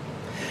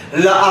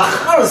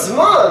 La'achar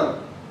zman,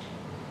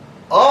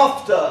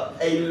 after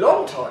a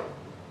long time.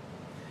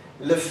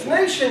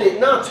 Lefnei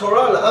shenitna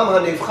Torah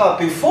la'am hanivcha,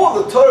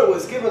 before the Torah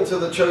was given to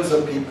the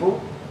chosen people,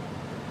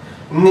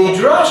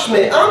 nidrash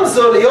me'am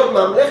zo liot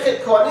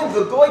mamlechet kohanim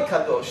v'goy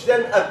kadosh.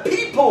 Then a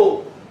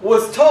people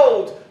was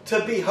told to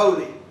be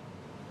holy.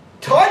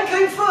 Time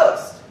came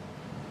first.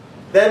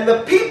 Then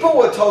the people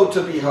were told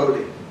to be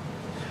holy.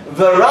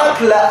 V'rak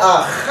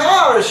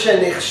la'achar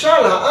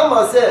shenichshal ha'am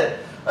hazeh.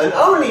 And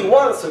only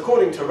once,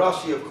 according to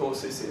Rashi, of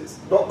course this is,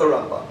 not the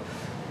Rambam.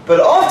 But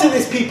after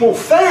these people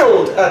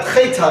failed at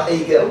Chet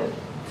HaEgel,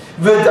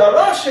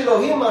 V'darash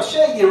Elohim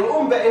asher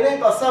yir'um be'enei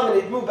basar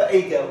v'nidmu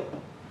be'egel,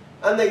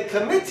 and they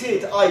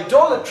committed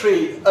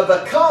idolatry of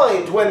a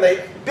kind when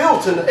they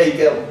built an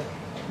Egel.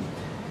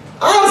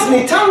 Az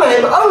nitan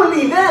lahem,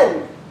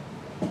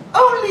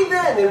 only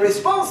then, in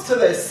response to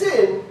their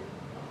sin,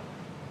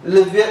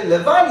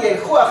 levan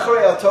yelchu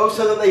achrei ato,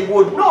 so that they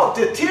would not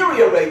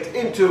deteriorate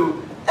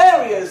into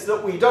areas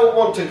that we don't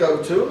want to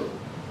go to,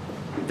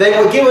 they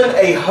were given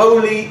a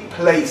holy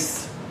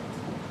place.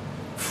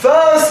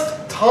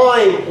 First,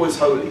 time was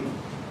holy.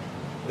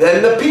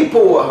 Then the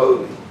people were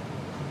holy.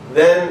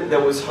 Then there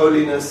was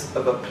holiness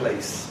of a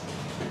place.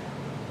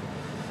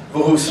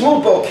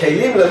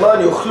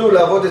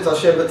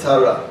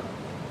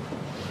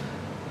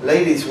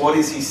 Ladies, what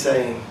is he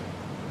saying?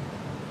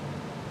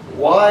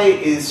 Why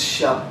is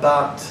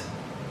Shabbat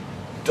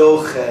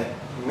doche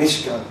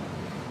Mishkan?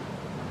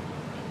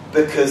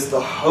 Because the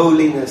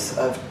holiness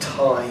of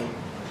time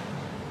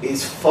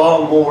is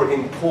far more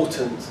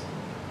important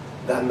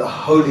than the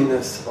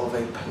holiness of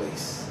a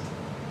place.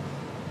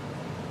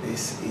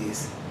 This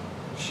is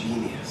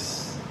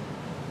genius.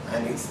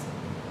 And it's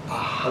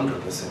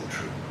 100%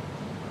 true.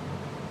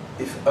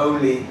 If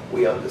only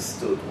we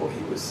understood what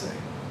he was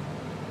saying.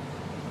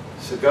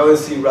 So go and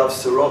see Rav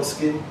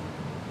Sorotsky,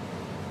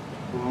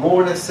 who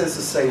more or less says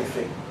the same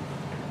thing.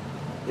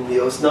 In the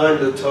Oznaim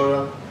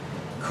LeTorah,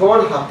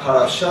 Kol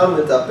ha-parasha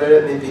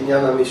medaberet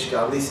mibinyan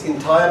ha-mishkan. This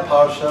entire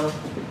parsha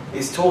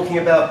is talking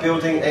about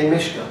building a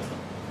Mishkan.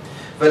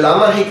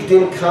 Velama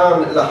hikdim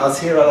kan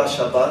lahazhir ala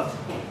Shabbat.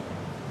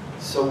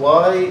 So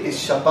why is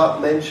Shabbat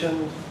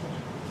mentioned,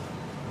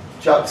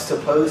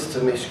 juxtaposed to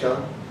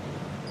Mishkan?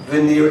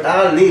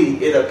 V'nir'a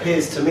li, it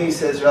appears to me,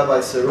 says Rabbi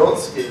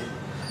Sorotsky,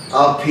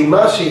 al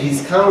pimashi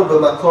hizkanu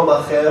b'makom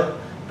acher,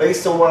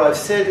 based on what I've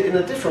said in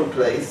a different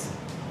place,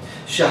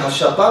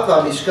 Shahashabbat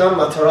v'Mishkan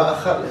matara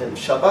achat lehem.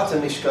 Shabbat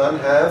and Mishkan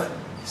have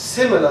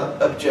similar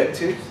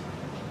objectives.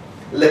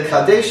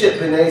 Lekadesh et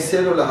b'nei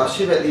Yisrael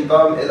lahashiv et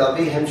libam el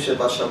avihem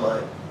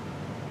shebashamayim.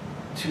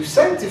 To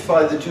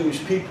sanctify the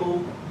Jewish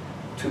people,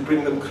 to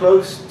bring them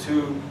close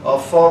to our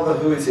Father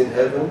who is in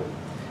heaven.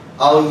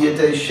 Al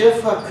yedei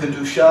shefa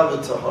kedusha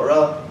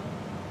v'tahara,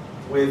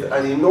 with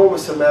an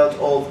enormous amount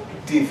of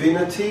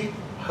divinity,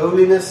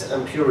 holiness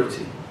and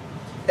purity.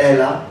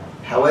 Ela,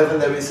 however,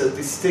 there is a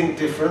distinct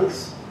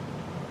difference.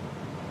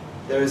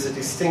 There is a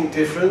distinct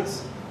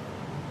difference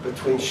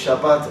between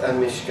Shabbat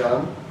and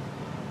Mishkan.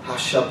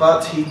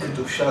 HaShabbat hi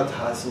kedushat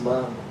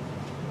hazman.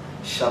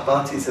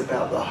 Shabbat is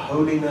about the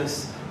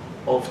holiness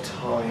of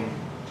time.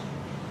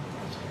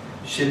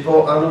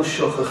 Shebo anu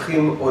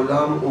shochachim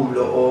olam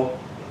umlo'o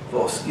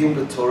v'oskim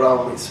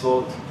b'torah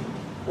u'mitzvot.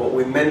 What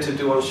we're meant to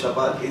do on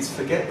Shabbat is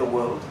forget the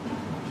world.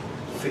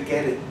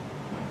 Forget it.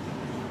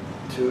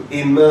 To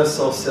immerse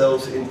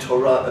ourselves in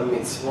Torah and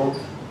mitzvot.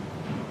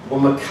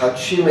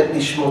 U'mekadshim et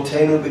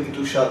nishmotenu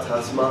b'kedushat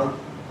hazman.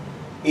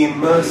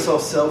 Immerse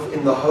ourselves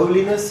in the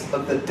holiness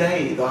of the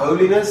day, the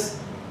holiness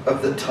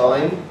of the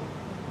time.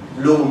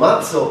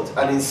 L'umat zot,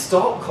 and in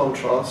stark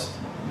contrast,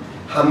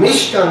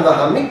 Hamishkan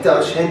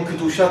v'hamikdash hen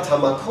kedushat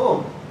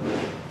hamakom.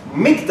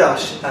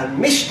 Mikdash and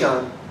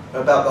Mishkan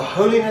are about the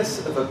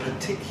holiness of a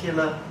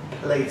particular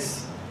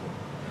place.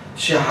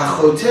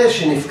 Shehachoteh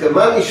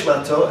shenifgama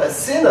nishmato, a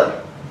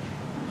sinner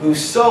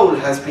whose soul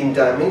has been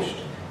damaged,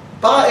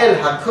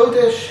 ba'el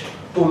hakodesh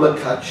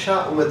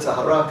u'mekadsha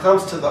u'metahara,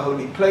 comes to the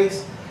holy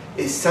place,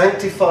 is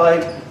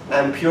sanctified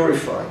and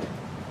purified.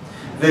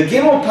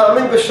 V'gimel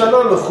pa'amim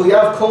b'shana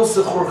mechuyav kol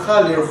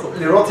zechurcha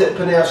lirot et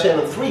pnei Hashem.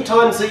 And 3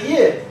 times a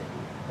year,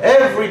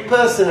 every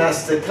person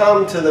has to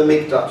come to the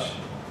Mikdash,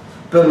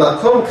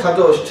 b'makom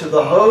kadosh, to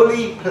the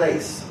holy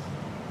place.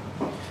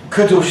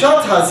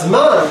 Kedushat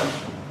hazman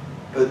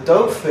But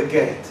don't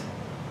forget,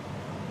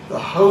 the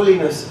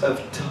holiness of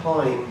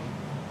time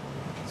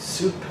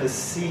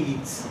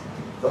supersedes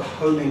the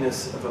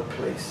holiness of a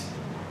place.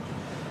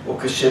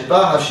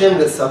 וכשבא השם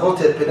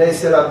לצוות את בני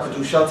ישראל על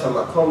קדושת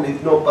המקום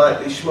לבנות בית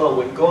לשמו,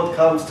 when God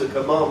comes to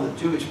command the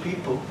Jewish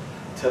people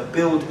to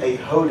build a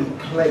holy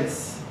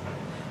place,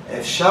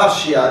 אפשר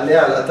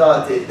שיעלה על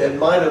הדעת, there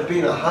might have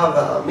been a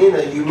hava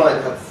amina, you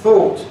might have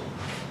thought,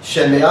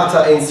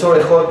 שמעתה אין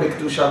צורך עוד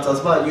בקדושת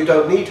הזמן, you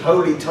don't need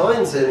holy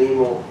times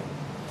anymore.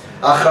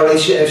 אחרי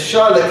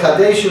שאפשר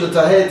לקדש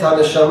ולטהר את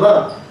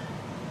הנשמה,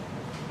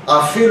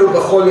 אפילו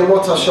בכל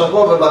ימות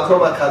השבוע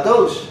במקום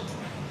הקדוש,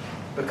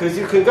 because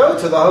you can go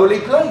to the holy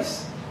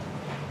place.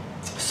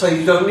 So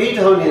you don't need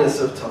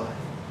holiness of time.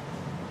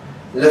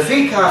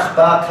 לפיכך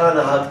באה כאן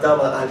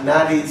ההקדמה, and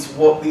that is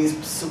what these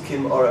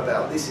psukim are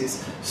about. This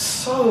is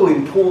so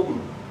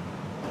important.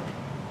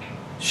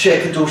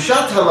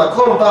 שקדושת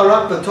המקום בא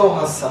רק בתור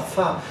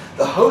השפה.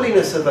 The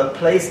holiness of a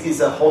place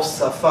is a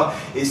hosafa,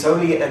 is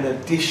only an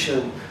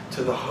addition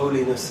to the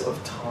holiness of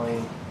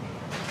time.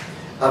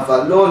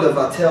 אבל לא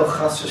לבטל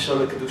חס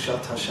ושלום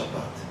לקדושת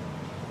השבת.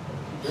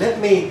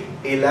 Let me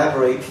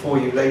elaborate for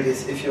you,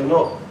 ladies, if you're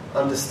not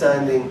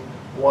understanding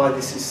why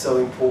this is so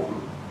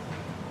important.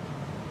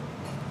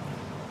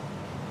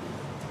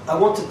 I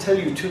want to tell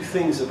you two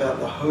things about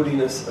the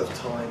holiness of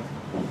time.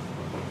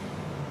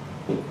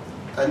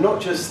 And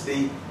not just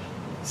the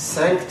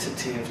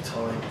sanctity of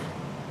time,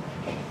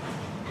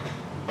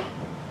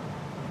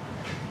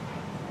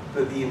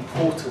 but the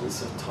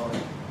importance of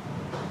time.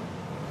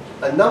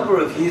 A number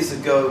of years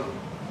ago,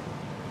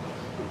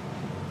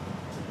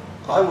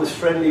 I was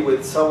friendly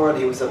with someone.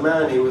 He was a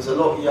man, he was a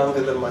lot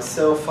younger than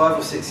myself, 5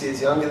 or 6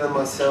 years younger than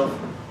myself.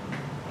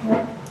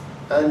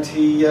 And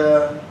he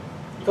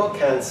got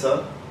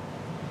cancer.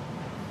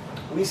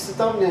 We used to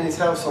dump in his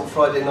house on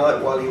Friday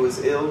night while he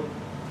was ill.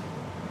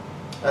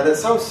 And at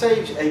some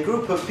stage, a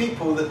group of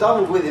people that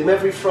dined with him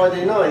every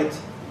Friday night,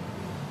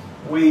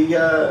 we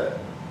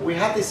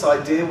had this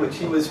idea, which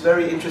he was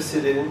very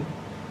interested in,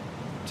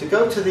 to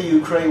go to the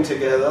Ukraine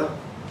together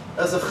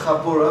as a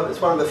chabura.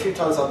 It's one of the few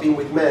times I've been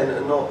with men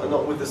and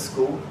not with the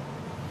school.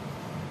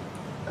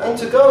 And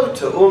to go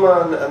to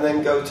Uman and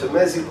then go to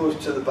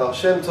Mezigush, to the Baal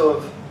Shem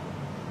Tov,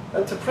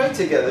 and to pray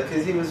together,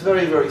 because he was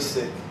very, very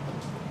sick.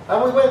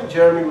 And we went,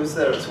 Jeremy was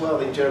there as well. I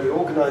think Jeremy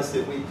organized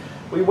it.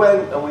 We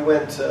went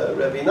to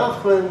Rebbe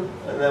Nachman,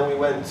 and then we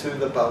went to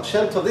the Baal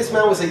Shem Tov. This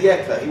man was a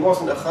Yekka, he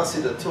wasn't a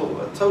Chassid at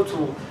all, a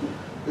total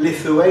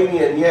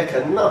Lithuanian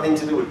Yekka, nothing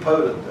to do with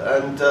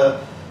Poland.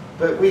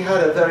 But we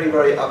had a very,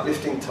 very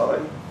uplifting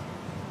time.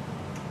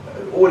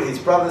 All his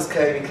brothers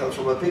came, he comes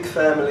from a big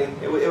family.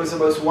 It was the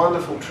most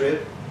wonderful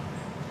trip.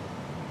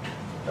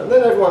 And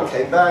then everyone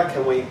came back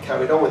and we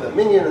carried on with the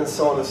minyan and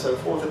so on and so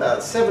forth.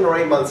 About 7 or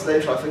 8 months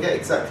later, I forget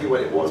exactly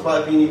when it was, might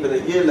have been even a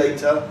year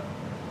later,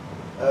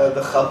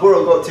 the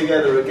Chabura got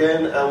together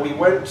again and we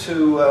went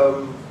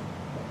to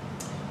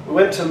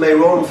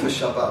Meron for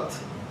Shabbat,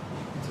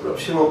 to Rav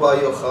Shimon Bar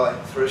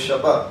Yochai for a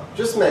Shabbat.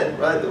 Just men,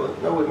 right? There were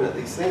no women at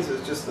these things, it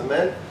was just the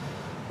men.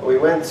 And we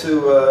went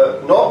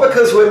to, not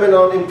because women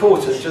aren't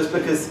important, just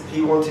because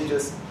he wanted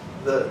just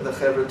the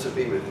Chevra to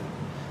be with him.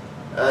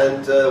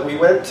 And we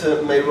went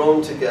to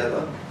Meron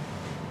together.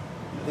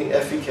 I think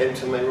Effie came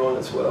to Meron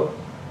as well.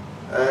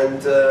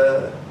 And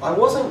I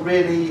wasn't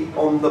really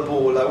on the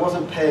ball, I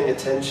wasn't paying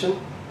attention.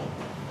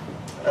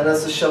 And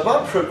as the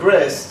Shabbat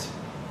progressed,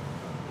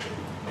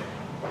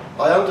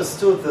 I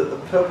understood that the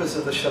purpose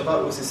of the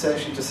Shabbat was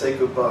essentially to say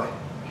goodbye.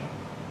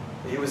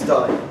 He was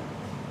dying.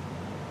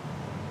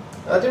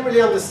 I didn't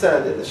really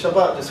understand it. The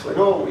Shabbat just went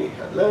on, we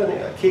had learning,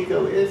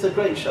 Akiko, it was a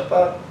great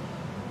Shabbat.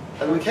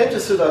 And we came to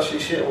Suda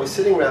Shlishi and we're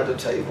sitting around a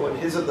table and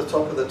he's at the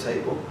top of the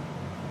table.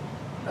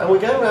 And we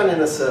go around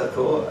in a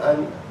circle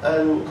and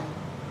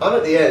I'm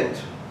at the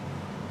end.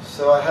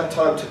 So I had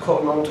time to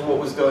cotton on to what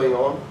was going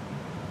on.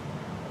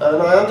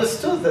 And I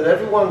understood that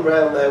everyone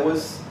around there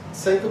was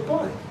saying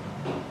goodbye.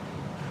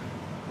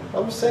 I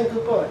was saying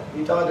goodbye.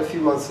 He died a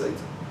few months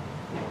later.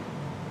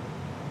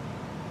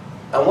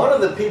 And one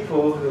of the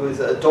people who is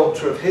a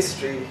doctor of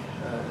history,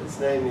 his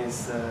name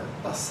is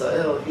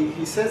Asael,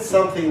 he said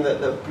something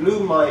that blew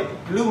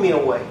me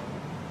away.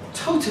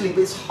 Totally,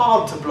 it's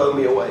hard to blow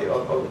me away.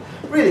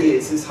 It really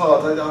is, it's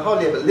hard. I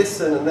hardly ever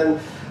listen, and then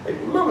it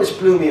almost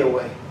blew me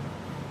away.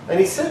 And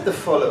he said the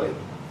following.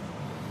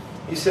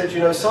 He said, you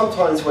know,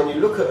 sometimes when you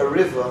look at a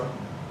river,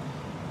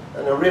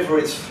 and a river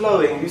is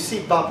flowing, you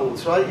see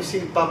bubbles, right? You see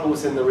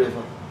bubbles in the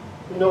river.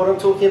 You know what I'm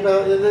talking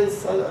about?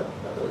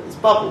 It's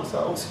bubbles,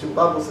 oxygen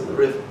bubbles in the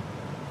river.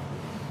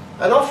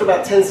 And after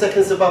about 10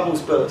 seconds, the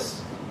bubbles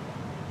burst.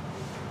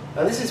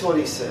 And this is what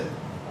he said.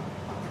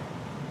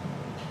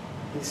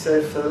 He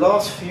said, for the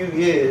last few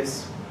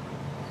years,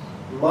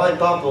 my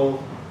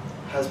bubble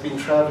has been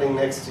traveling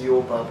next to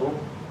your bubble,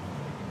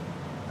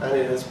 and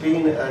it has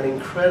been an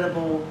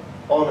incredible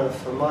honor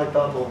for my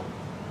bubble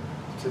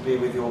to be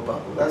with your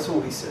bubble. That's all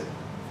he said.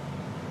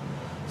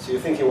 So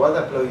you're thinking, why did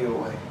that blow you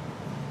away?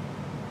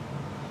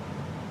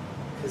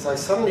 Because I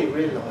suddenly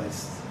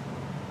realized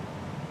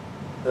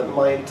that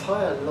my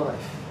entire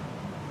life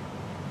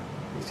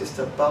It's just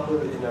a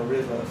bubble in a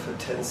river for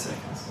 10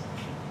 seconds.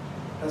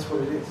 That's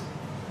what it is.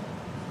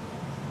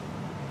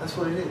 That's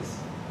what it is.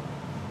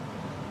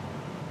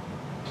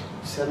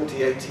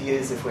 70, 80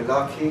 years if we're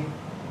lucky.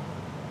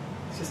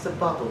 It's just a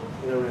bubble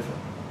in a river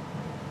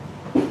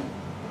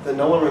that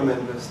no one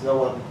remembers, no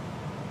one.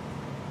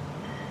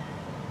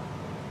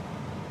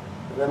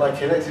 And then I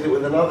connected it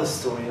with another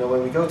story.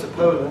 When we go to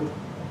Poland,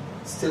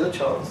 still a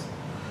chance.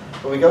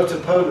 When we go to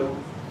Poland,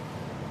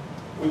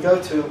 we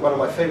go to one of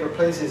my favourite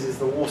places is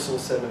the Warsaw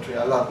Cemetery.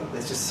 I love it.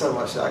 There's just so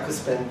much there. I could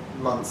spend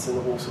months in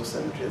the Warsaw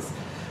Cemetery.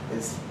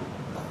 It's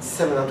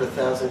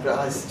 700,000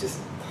 graves.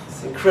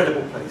 It's an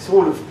incredible place.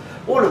 All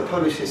of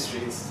Polish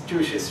history,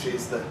 Jewish history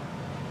is there.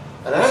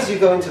 And as you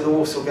go into the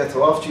Warsaw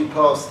Ghetto, after you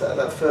pass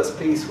that first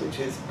piece, which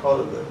is part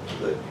of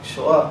the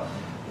Shoah,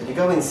 and you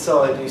go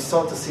inside and you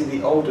start to see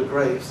the older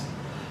graves.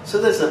 So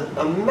there's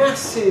a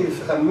massive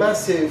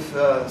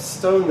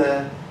stone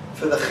there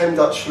for the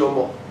Chemdat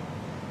Shlomo.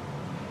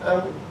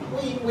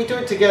 We do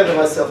it together,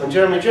 myself and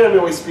Jeremy. Jeremy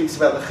always speaks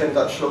about the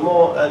Chemdat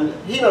Shlomo, and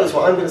he knows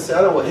what I'm going to say,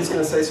 I know what he's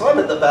going to say, so I'm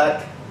at the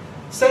back,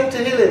 saying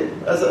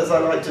Tehillim, as I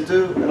like to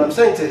do, and I'm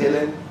saying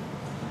Tehillim,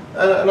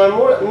 and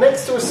I'm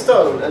next to a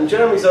stone, and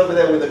Jeremy's over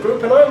there with a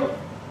group, and I'm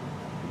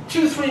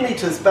 2-3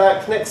 meters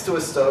back next to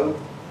a stone.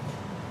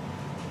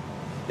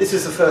 This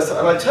is the first time,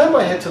 and I turn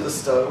my head to the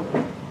stone,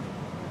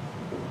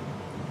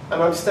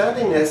 and I'm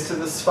standing next to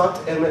the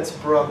Sfat Emet's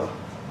brother.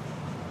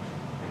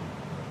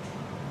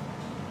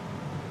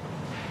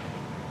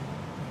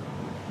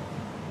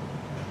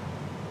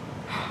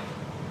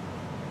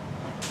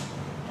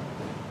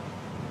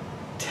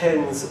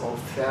 Tens of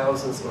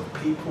thousands of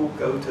people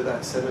go to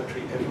that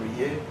cemetery every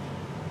year.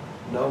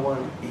 No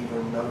one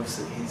even knows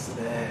that he's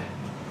there.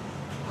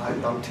 I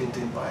bumped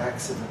into him by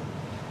accident.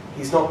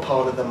 He's not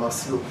part of the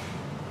Maslul.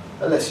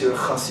 Unless you're a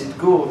Chassid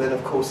Gur, then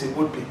of course it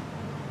would be.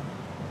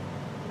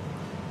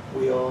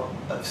 We are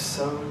of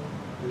so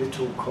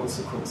little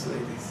consequence,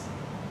 ladies.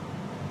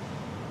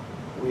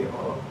 We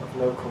are of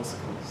no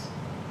consequence.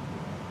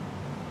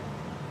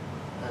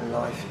 And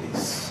life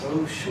is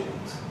so short.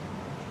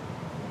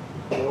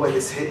 The way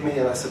this hit me,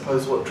 and I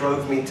suppose what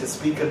drove me to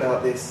speak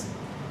about this,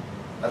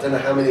 I don't know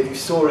how many of you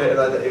saw it,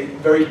 and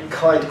very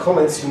kind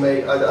comments you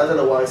made. I don't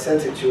know why I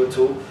sent it to you at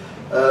all,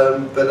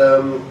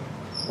 but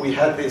we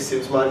had this. It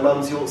was my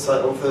mum's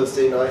yahrzeit on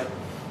Thursday night,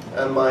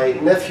 and my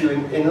nephew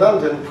in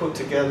London put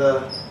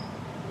together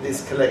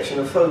this collection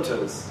of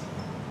photos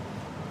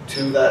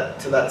to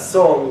that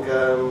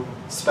song,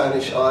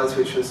 Spanish Eyes,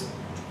 which was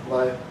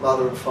my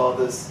mother and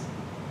father's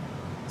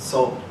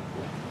song,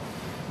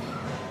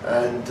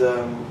 and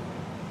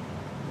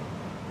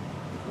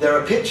there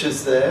are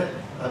pictures there.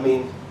 I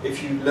mean,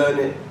 if you learn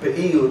it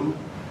be'iyun,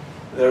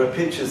 there are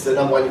pictures. The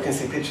number one, you can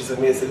see pictures of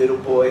me as a little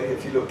boy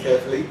if you look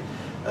carefully.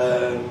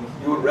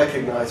 You wouldn't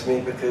recognise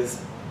me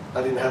because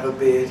I didn't have a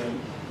beard and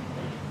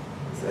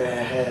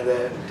hair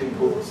there,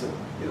 dimples, and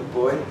little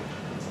boy.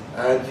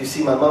 And you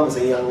see my mum as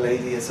a young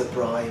lady, as a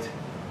bride,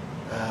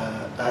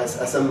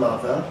 as a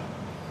mother,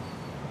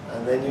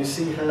 and then you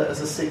see her as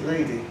a sick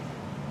lady.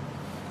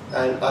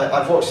 And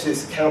I've watched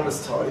this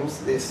countless times,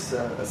 this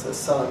as a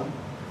son.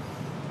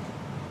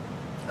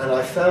 And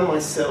I found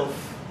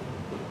myself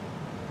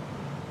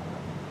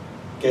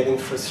getting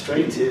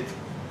frustrated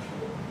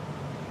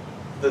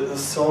that the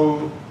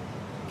song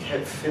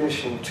kept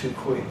finishing too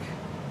quick.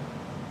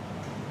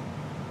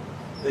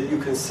 That you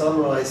can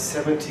summarize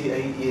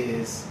 78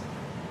 years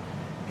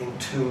in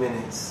 2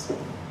 minutes.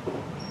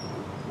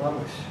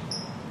 Mamish.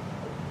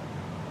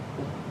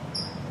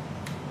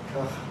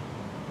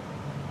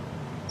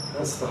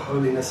 That's the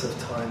holiness of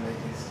time,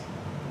 ladies.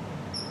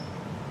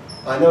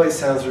 I know it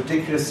sounds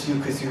ridiculous to you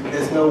because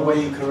there's no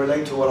way you can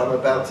relate to what I'm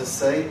about to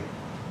say,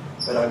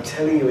 but I'm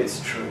telling you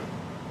it's true.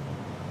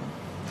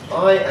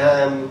 I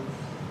am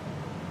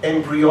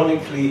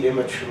embryonically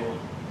immature.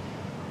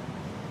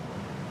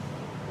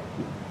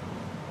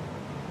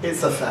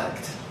 It's a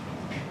fact.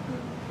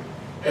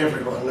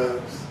 Everyone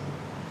knows.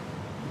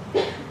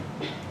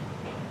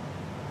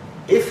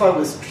 If I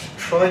was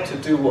trying to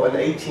do what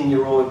an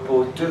 18-year-old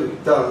boy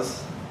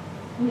does,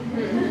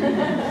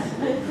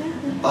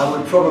 I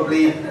would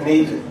probably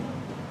need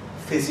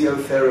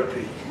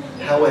physiotherapy.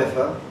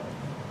 However,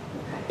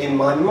 in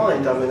my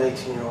mind, I'm an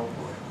 18-year-old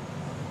boy.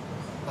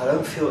 I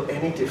don't feel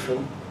any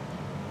different.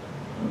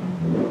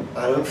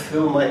 I don't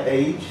feel my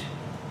age.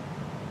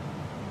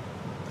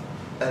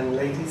 And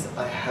ladies,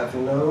 I have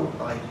no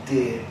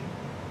idea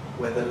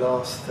where the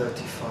last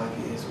 35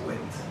 years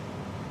went.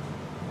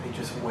 They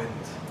just went.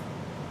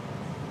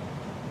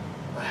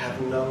 I have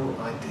no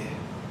idea.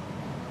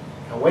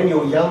 And when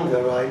you're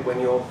younger, right, when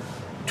you're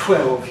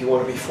 12, you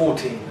want to be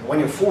 14. And when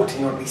you're 14,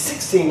 you want to be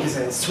 16 because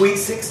then it's sweet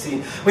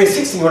 16. When you're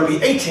 16, you want to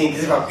be 18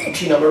 because if I'm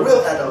 18, I'm a real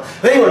adult.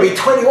 Then you want to be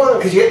 21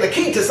 because you get the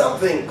key to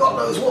something, God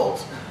knows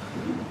what.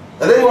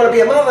 And then you want to be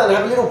a mother and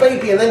have a little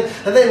baby, and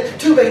then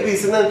 2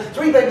 babies, and then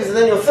 3 babies, and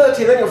then you're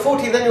 30, and then you're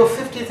 40, and then you're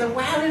 50. And then,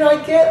 well, how did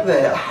I get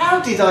there?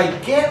 How did I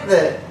get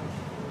there?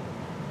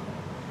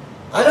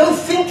 I don't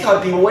think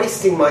I've been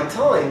wasting my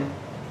time.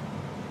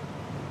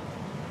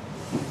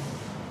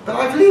 But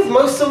I've lived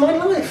most of my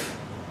life.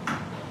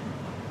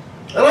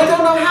 And I don't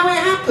know how it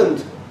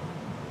happened.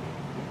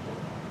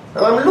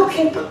 And I'm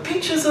looking at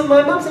pictures of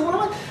my mum saying,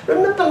 well, I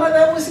remember like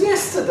that was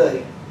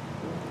yesterday.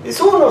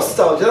 It's all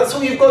nostalgia. That's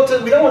all you've got to...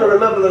 We don't want to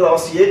remember the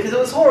last year because it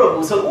was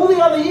horrible. So all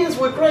the other years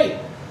were great.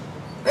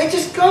 It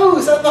just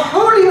goes at the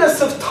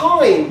holiness of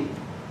time.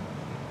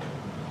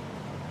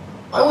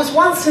 I was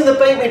once in the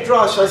Beit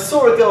Midrash. I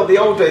saw a girl, the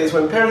old days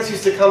when parents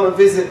used to come and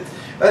visit,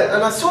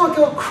 and I saw a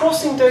girl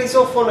crossing days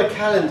off on a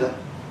calendar.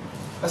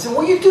 I said,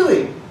 what are you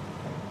doing?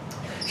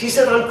 She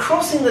said, I'm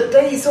crossing the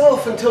days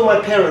off until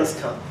my parents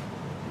come.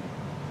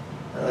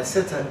 And I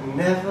said to her,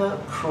 never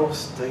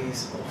cross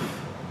days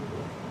off.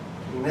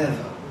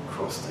 Never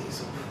cross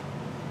days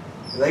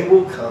off. They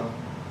will come,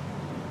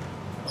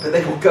 but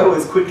they will go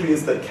as quickly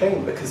as they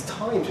came because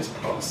time just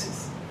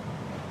passes.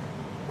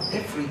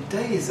 Every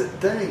day is a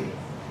day.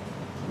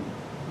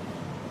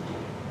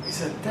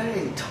 It's a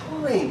day,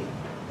 time.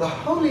 The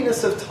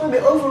holiness of time,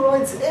 it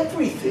overrides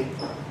everything.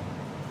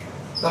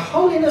 The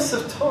holiness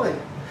of time.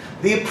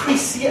 The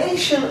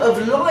appreciation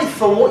of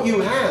life and what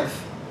you have.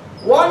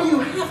 While you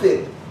have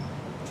it.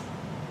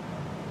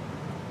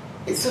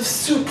 It's of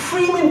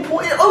supreme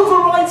importance. It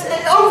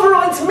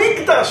overrides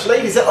Mikdash,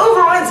 ladies. It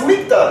overrides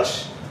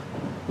Mikdash.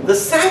 The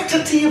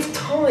sanctity of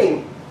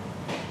time.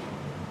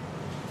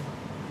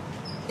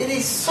 It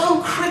is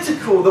so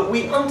critical that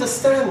we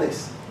understand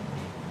this.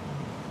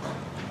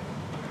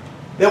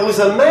 There was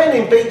a man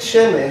in Beit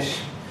Shemesh,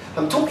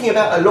 I'm talking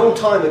about a long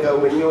time ago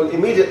when you'll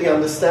immediately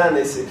understand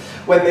this.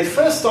 When they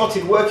first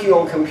started working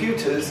on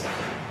computers,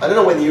 I don't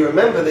know whether you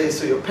remember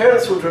this or your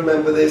parents would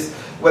remember this,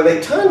 when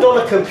they turned on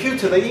a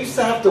computer, they used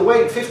to have to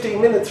wait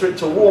 15 minutes for it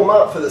to warm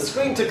up, for the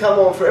screen to come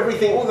on, for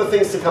everything, all the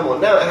things to come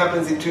on. Now it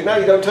happens in 2. Now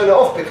you don't turn it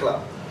off,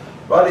 Bikla.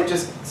 Right? It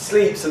just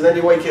sleeps and then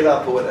you wake it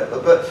up or whatever.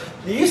 But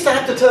you used to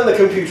have to turn the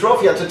computer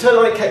off, you had to turn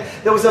on it.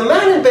 There was a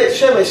man in Beit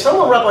Shemesh,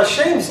 someone Rabbi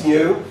Shames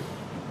knew,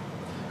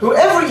 he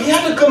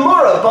had a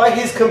Gemara by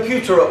his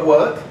computer at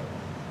work.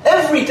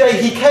 Every day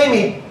he came,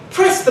 he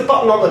pressed the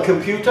button on the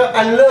computer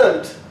and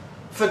learnt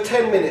for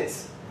 10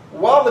 minutes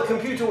while the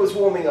computer was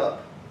warming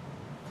up.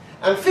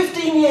 And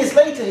 15 years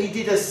later he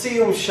did a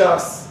Siyum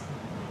Shas,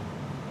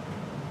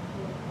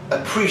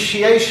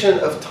 appreciation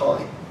of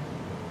time.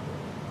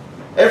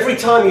 Every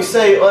time you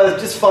say, oh,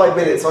 just 5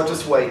 minutes, I'll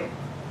just wait.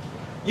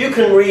 You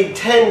can read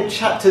 10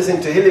 chapters in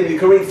Tehillim, you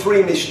can read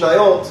 3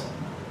 Mishnayot.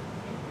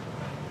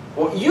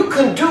 What you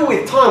can do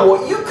with time,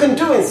 what you can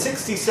do in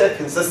 60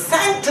 seconds, the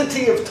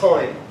sanctity of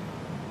time.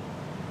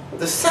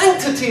 The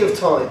sanctity of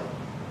time.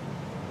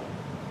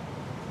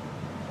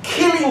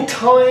 Killing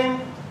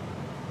time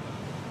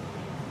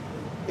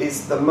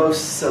is the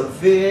most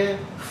severe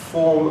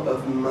form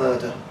of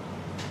murder.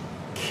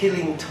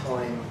 Killing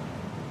time.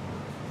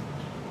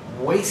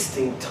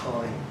 Wasting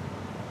time.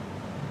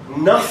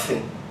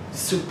 Nothing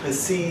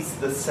supersedes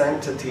the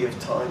sanctity of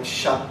time.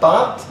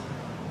 Shabbat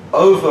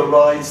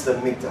overrides the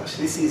Mikdash.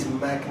 This is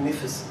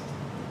magnificent.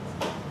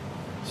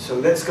 So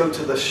let's go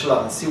to the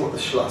Shla and see what the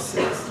Shla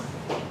says.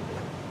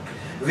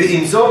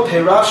 V'im zo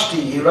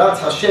perashti yirat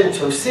Hashem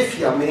tosif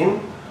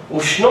yamin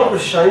u'shnot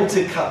r'shaim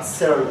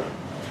tekatzerna.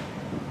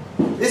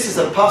 This is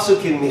a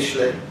pasuk in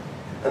Mishlei,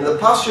 and the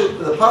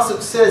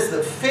pasuk says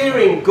that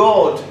fearing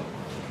God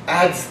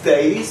adds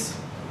days,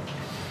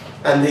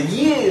 and the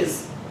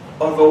years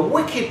of a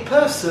wicked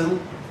person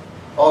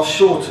are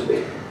shortened.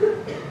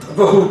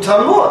 V'hu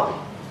tamor.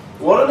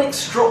 What an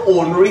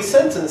extraordinary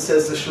sentence,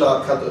 says the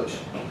Shla Kadosh.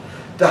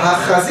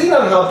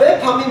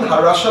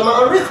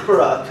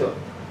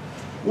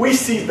 We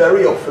see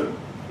very often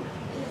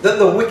that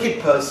the wicked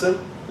person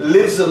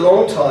lives a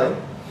long time,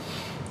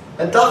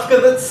 and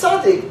dafka the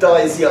tzaddik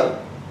dies young.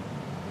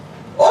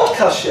 Od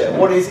kasher,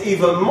 what is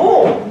even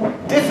more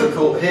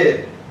difficult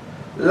here,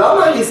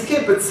 lama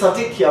hizkir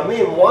b'tzadik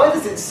yamim, why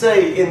does it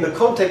say in the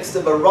context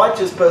of a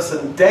righteous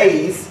person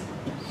days,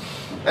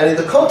 and in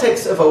the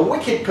context of a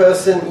wicked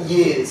person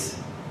years?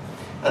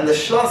 And the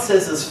Shla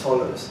says as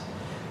follows: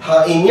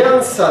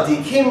 Ha'inyan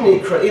sadikim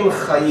nikra'im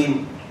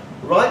chayim.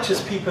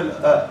 Righteous people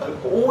are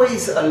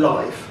always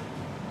alive.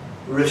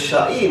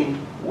 Risha'im,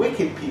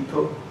 wicked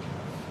people,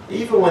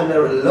 even when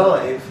they're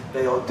alive,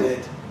 they are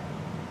dead.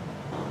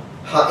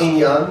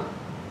 Ha'inyan.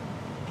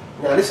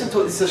 Now listen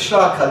to it, it's a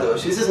Shla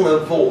Kadosh. This isn't a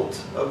vault,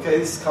 okay?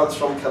 This comes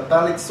from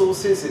Kabbalic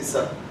sources. It's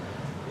a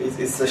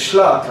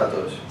Shla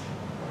Kadosh.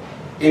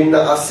 Im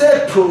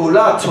na'aseh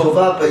pu'ula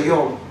tova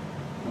b'yom.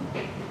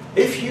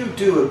 If you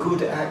do a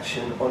good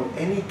action on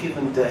any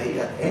given day,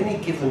 at any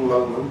given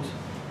moment,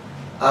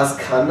 as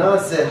kana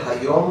ze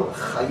hayom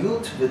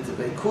chayut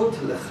v'dveikut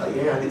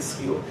lechayei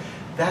hanitzchiyut,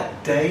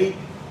 that day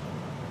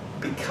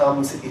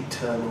becomes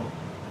eternal.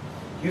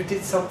 You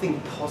did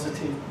something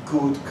positive,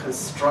 good,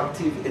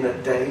 constructive in a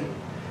day,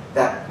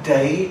 that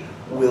day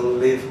will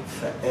live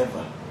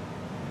forever.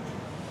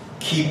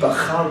 Ki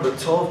bachar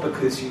b'tov,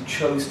 because you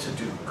chose to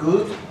do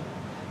good.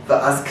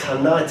 V'az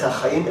kana et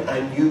hachayim,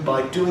 and you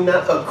by doing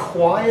that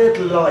acquired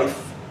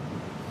life.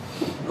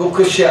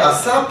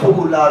 V'kashe'asa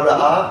pu'ula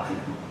ra'ah,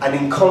 and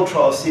in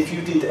contrast, if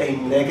you did a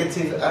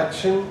negative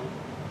action,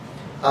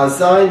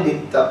 אזי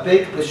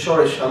נתדבק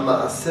בשורש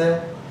המעשה,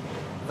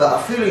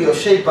 ואפילו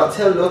יושב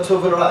בטל לא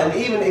טוב ורע. And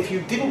even if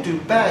you didn't do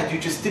bad, you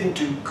just didn't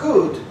do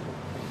good,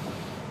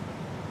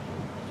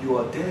 you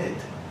are dead.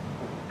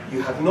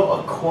 You have not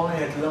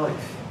acquired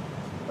life.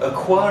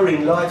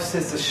 Acquiring life,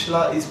 says the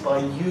Shla, is by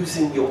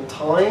using your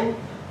time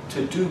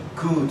to do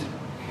good.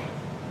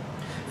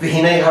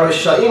 V'hinei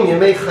harasha'im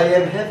yemei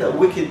chayem heder.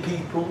 Wicked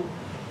people,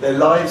 their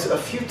lives are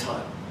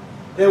futile.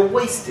 They're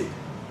wasted.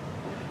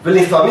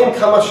 V'lifamim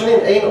kama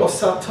shanim ein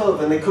osa tov.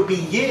 And there could be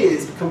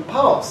years can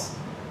pass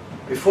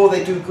before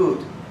they do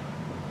good.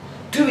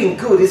 Doing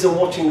good isn't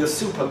watching the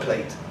Super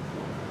Plate.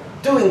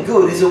 Doing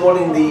good isn't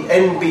watching the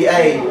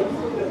NBA.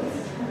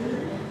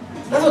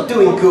 That's not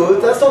doing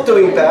good, that's not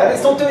doing bad,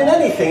 it's not doing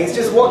anything, it's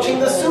just watching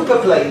the Super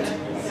Plate.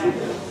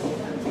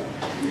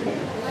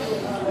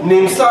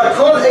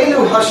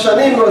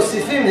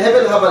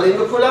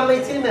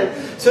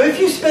 So if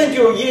you spend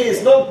your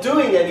years not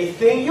doing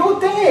anything, you're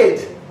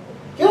dead.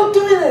 You're not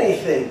doing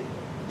anything.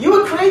 You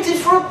were created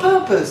for a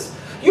purpose.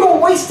 You're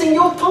wasting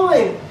your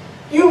time.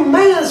 You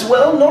may as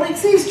well not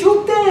exist.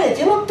 You're dead.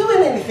 You're not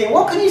doing anything.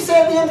 What can you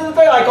say at the end of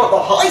the day? I got the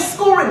high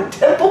score in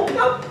Temple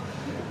Club.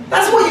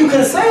 That's what you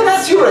can say.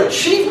 That's your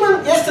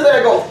achievement. Yesterday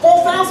I got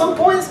 4,000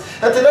 points,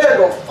 and today I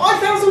got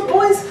 5,000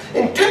 points.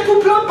 In Temple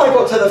Club I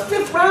got to the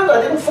 5th round.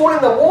 I didn't fall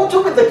in the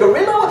water with the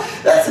gorilla.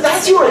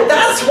 That's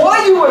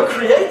why you were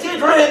created.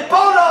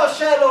 Ribono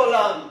shel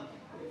olam.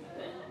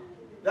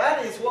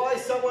 That is why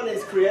someone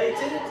is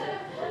created.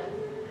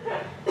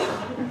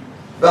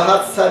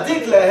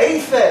 V'hatzadik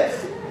leheifech.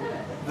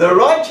 The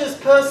righteous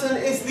person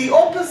is the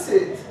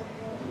opposite.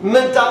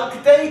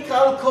 Medakdei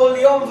kal kol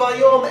yom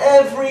vayom.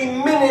 Every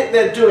minute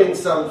they're doing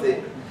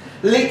something.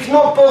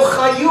 Liknot bo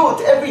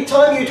chayut. Every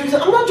time you do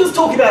something. I'm not just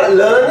talking about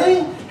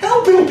learning.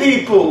 Helping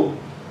people.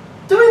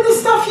 Doing the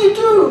stuff you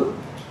do.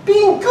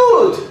 Being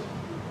good.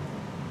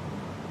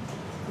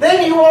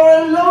 Then you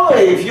are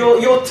alive.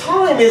 Your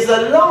time is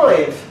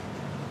alive.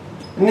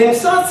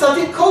 Nimsa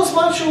tzaddik kol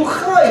zman shu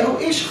chai, hu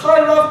ish chai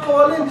rav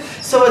po'alim.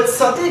 So a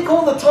tzaddik,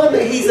 all the time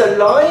that he's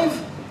alive,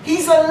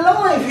 he's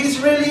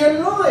really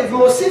alive.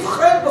 Mosif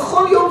chai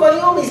b'chol yom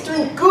vayom. He's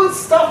doing good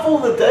stuff all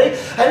the day,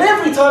 and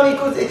every time he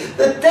goes,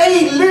 the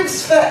day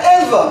lives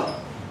forever.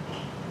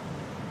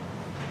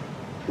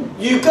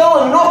 You go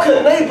and knock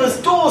at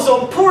neighbours' doors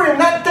on Purim,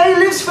 that day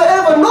lives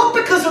forever, not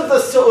because of the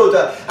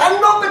Su'udah,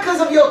 and not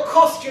because of your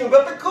costume,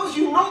 but because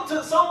you knocked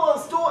at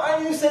someone's door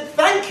and you said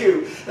thank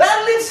you.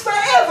 That lives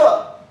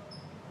forever.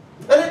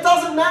 And it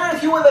doesn't matter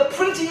if you were the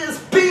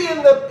prettiest bee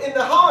in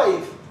the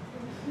hive.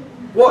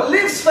 What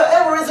lives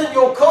forever isn't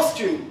your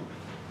costume,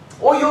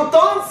 or your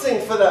dancing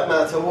for that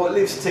matter. What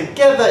lives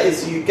together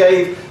is you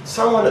gave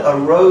someone a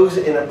rose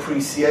in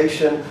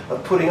appreciation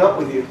of putting up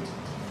with you.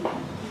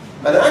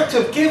 An act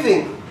of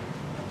giving.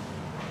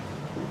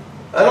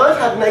 And I've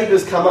had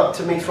neighbours come up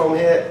to me from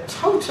here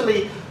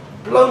totally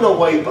blown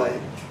away by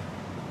it.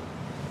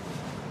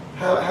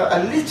 How a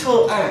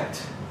little act,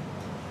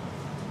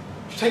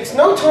 which takes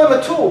no time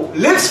at all,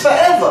 lives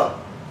forever.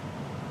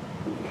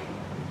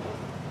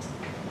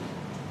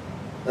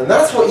 And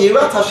that's what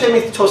Yirat Hashem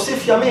is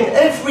Tosif Yamin.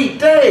 Every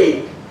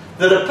day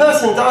that a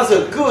person does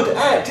a good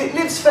act, it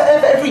lives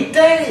forever, every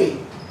day.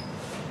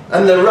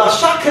 And the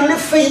Rasha can live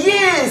for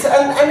years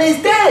and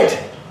is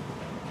dead.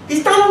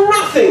 He's done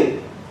nothing.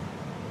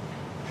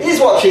 He's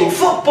watching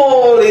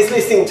football, he's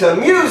listening to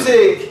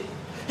music,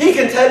 he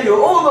can tell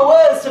you all the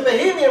words to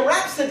Bohemian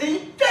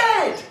Rhapsody,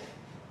 dead.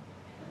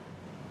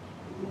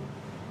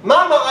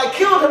 Mama, I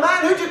killed a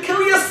man. Who'd you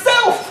kill?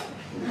 Yourself.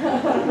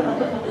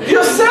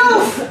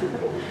 Yourself.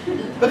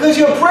 Because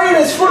your brain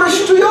is full of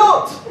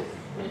shtuyot.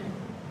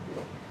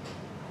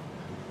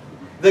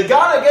 The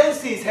gun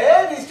against his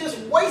head is just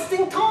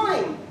wasting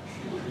time.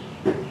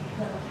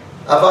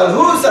 Aval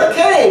hu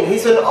zaken,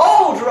 he's an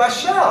old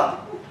Rasha,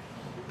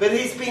 but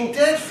he's been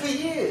dead for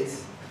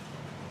years.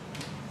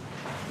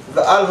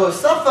 V'al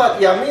hosafat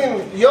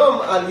yamim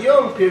yom al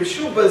yom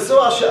pirshu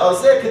b'zohar she'al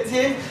zeh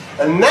ketiv,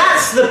 and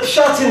that's the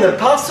pshat in the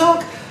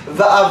pasuk.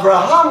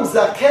 V'Avraham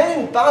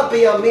zaken ba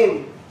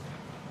b'yamim.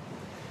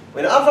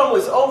 When Avram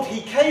was old,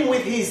 he came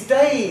with his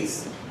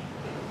days,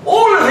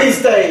 all of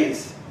his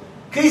days,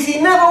 because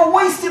he never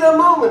wasted a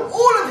moment.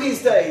 All of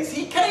his days,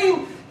 he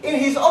came in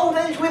his old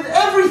age with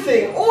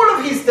everything, all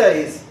of his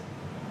days.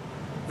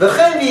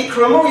 V'chen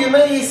v'yikramu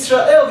yemei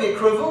Yisrael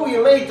v'yikravu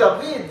yemei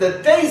David,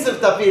 the days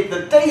of David,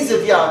 the days of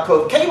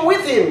Yaakov, came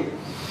with him.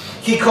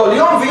 Ki kol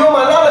yom v'yom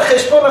ala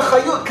l'cheshbon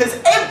ha'chayut, because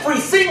every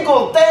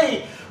single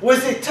day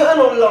was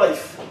eternal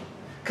life,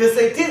 because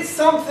they did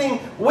something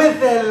with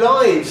their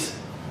lives.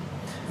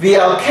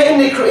 V'yalkein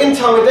nikra'im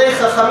Talmidei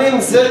Chachamim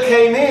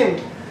zakenim,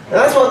 and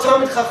that's what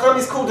Talmid Chacham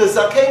is called, a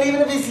zaken,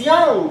 even if he's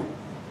young.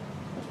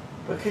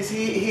 Because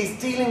he's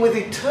dealing with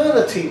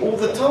eternity all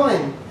the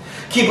time.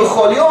 Ki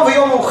b'chol yom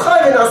v'yom hu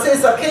chai v'naseh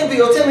zaken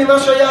v'yoter mima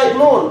shaya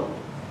etmol.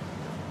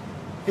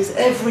 Because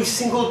every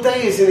single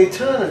day is in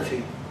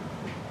eternity.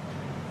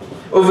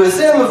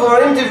 Uv'zeh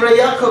mevorim divrei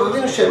Yaakov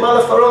Avinu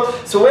she'emar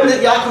leFaro. So when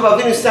Yaakov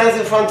Avinu stands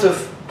in front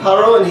of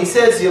Paro and he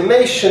says,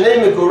 Yemei shenei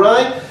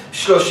megurai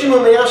 30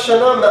 ומאה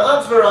שנה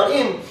מעט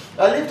ורעים.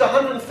 I lived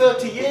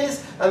 130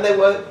 years and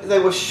they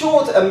were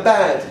short and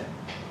bad.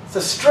 It's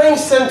a strange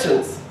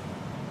sentence.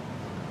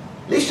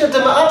 Lishna de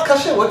ma'at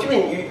kasher. What do you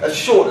mean? A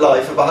short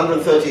life of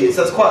 130 years.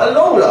 That's quite a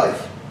long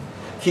life.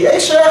 Ki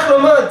eishayach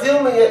lomar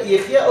dil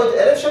yichya od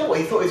 1000 shana. Well,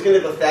 he thought he was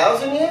going to live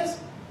 1,000 years.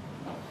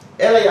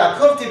 Ela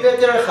Yaakov diber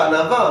derech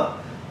hanava.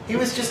 He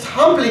was just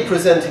humbly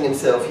presenting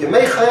himself.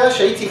 Yemei chaya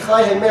she'iti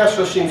chai hem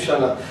 130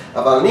 shana.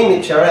 Aval ani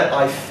mitjareh.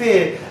 I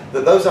fear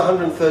that those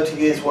 130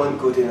 years weren't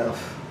good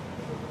enough.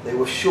 They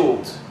were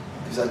short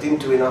because I didn't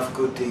do enough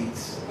good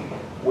deeds.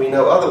 We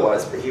know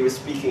otherwise, but he was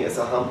speaking as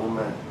a humble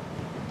man.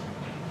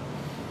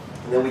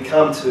 And then we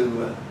come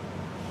to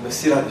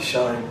Mesilat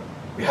Yesharim.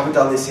 We haven't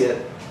done this yet.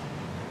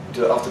 We'll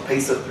do it after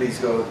Pesach, please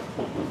go.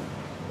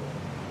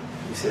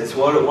 He says,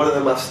 what are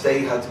the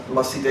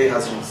Mafsidei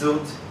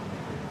Hazrizut?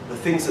 The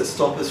things that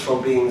stop us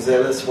from being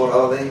zealous, what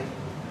are they?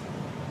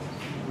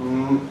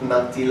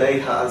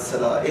 Magdilei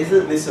Ha'azala.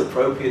 Isn't this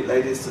appropriate,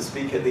 ladies, to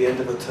speak at the end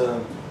of a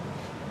term?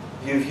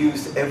 You've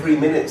used every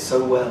minute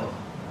so well.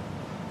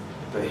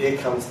 But here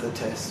comes the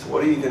test.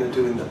 What are you going to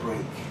do in the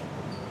break?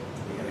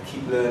 You're going to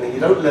keep learning. You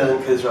don't learn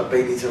because Rav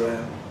Bailey's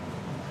around.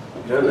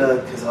 You don't learn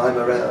because I'm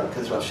around,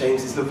 because Rav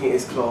Shames is looking at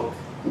his clock.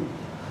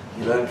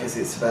 You learn because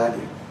it's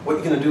value. What are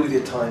you going to do with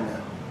your time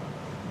now?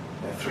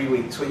 3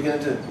 weeks. What are you going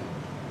to do?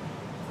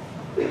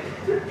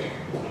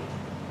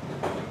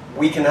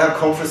 We can have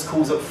conference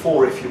calls at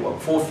 4 if you want.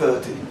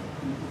 4:30.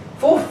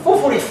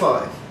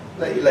 4:45.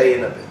 Let you lay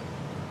in a bit.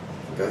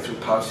 Go through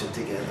Parsha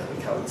together,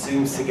 we come on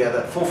Zooms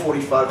together.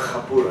 4:45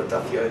 Chabura,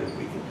 Daf Yomi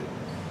we can do.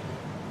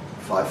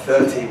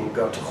 5:30 we'll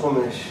go to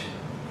Chumash.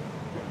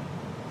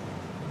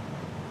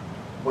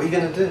 What are you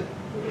going to do?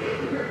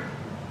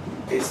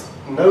 It's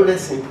no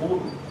less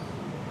important,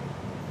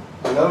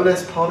 no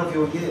less part of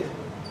your year.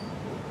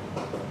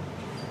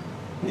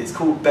 It's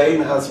called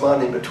Bein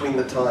Hazman, in between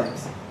the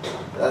times.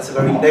 That's a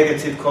very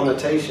negative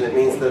connotation. It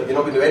means that you're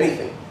not going to do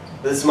anything.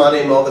 The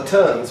Zmanim are the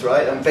terms,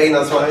 right? And Bein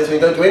Hazman is when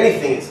you don't do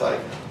anything. It's like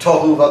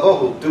Tohu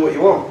Vabohu, do what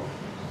you want.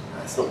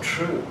 That's not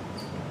true.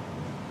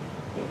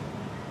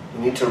 You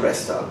need to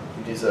rest up.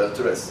 You deserve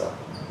to rest up.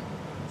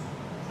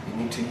 You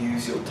need to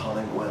use your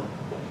time well.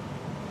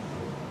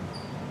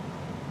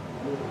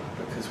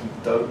 Because we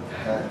don't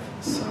have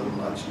so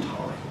much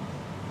time.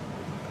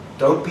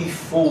 Don't be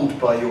fooled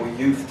by your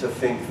youth to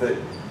think that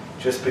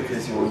just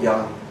because you're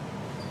young,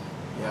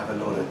 you have a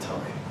lot of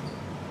time.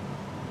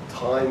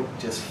 Time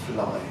just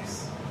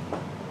flies.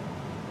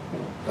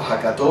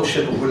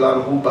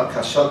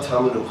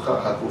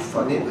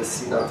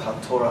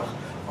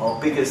 Our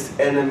biggest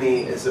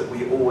enemy is that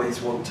we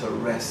always want to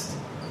rest.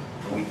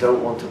 And we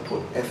don't want to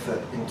put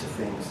effort into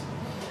things.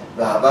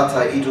 And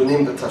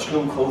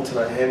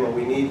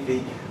we need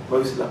the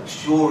most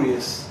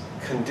luxurious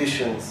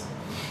conditions.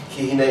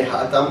 You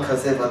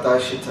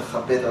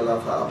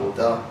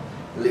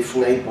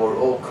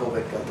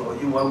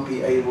won't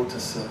be able to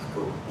serve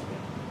God.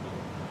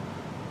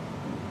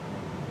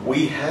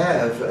 We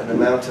have an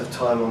amount of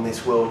time on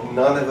this world.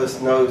 None of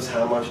us knows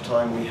how much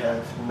time we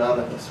have. None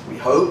of us. We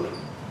hope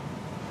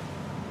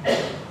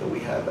that we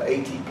have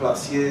 80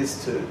 plus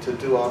years to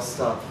do our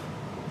stuff.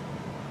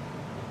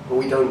 But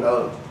we don't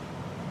know.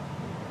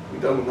 We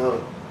don't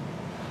know.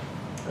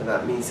 And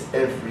that means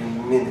every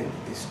minute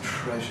is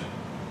treasure.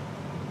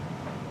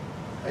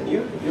 And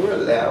you're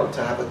allowed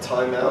to have a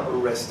time out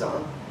and rest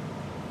up,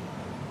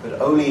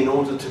 but only in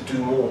order to do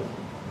more,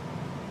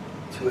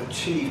 to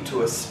achieve,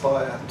 to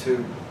aspire,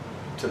 to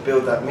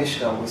build that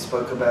Mishkan we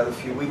spoke about a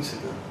few weeks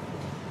ago.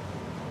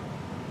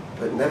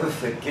 But never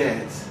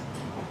forget,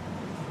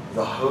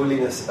 the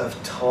holiness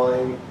of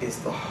time is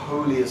the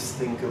holiest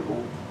thing of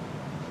all.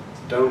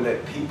 Don't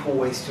let people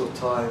waste your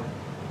time.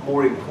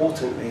 More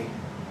importantly,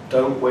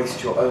 don't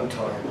waste your own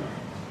time.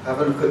 Have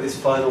a look at this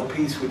final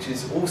piece, which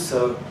is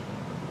also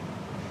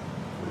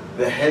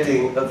the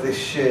heading of this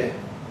shir.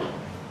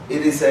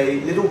 It is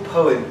a little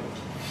poem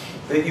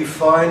that you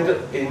find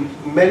in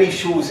many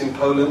shuls in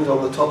Poland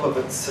on the top of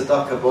a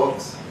tzedakah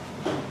box,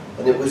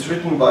 and it was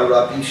written by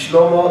Rabbi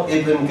Shlomo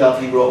Ibn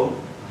Gaviro.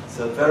 It's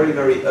a very,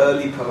 very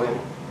early poem.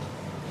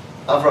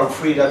 Avram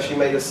Fried actually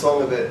made a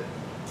song of it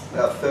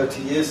about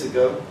 30 years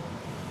ago.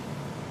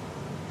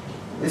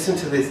 Listen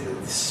to this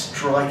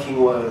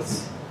striking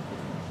words.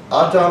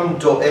 Adam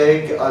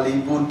doeg al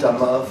ibud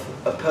damav.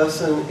 A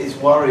person is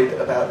worried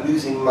about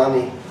losing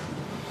money.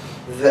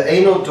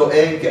 Ve'eno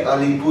doeg al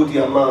ibud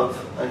yamav.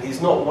 And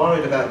he's not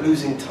worried about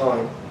losing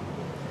time.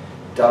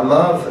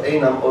 Damav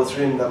einam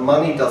ozrim. The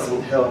money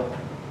doesn't help.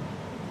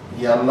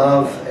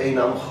 Yamav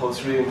einam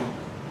chozrim.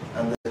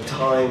 And the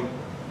time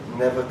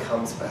never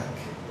comes back.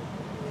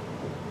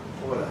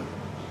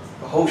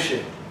 The whole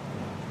shit.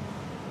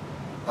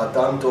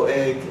 Adam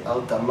doeg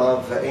al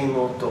damav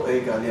ve'eno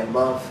doeg al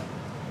yamav.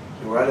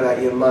 You're worried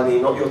about your money,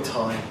 not your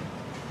time.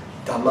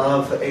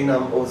 Damav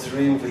einam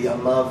ozrim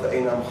v'yamav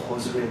einam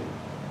chozrim.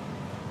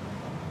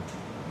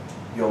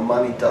 Your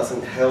money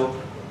doesn't help,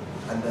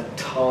 and the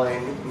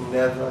time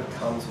never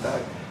comes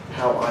back.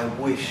 How I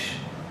wish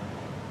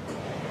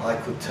I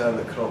could turn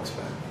the clocks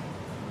back.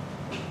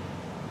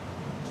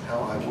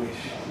 how I wish.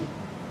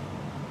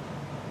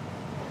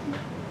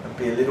 I'd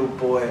be a little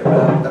boy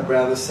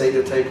around the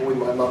Seder table with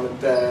my mum and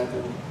dad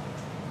and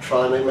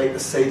trying to make the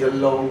Seder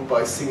long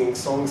by singing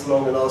songs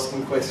long and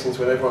asking questions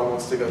when everyone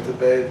wants to go to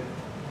bed,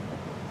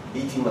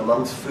 eating my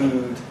mum's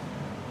food,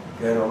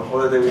 going on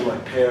holiday with my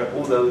parents,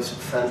 all those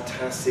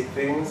fantastic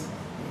things.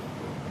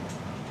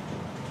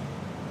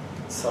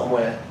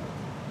 Somewhere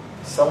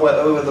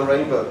over the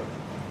rainbow,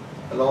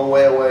 a long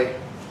way away.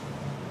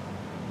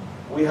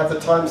 We have the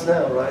times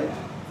now, right?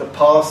 The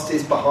past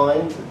is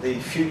behind, the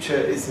future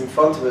is in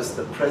front of us,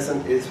 the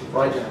present is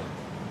right now.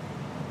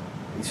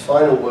 These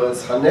final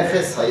words,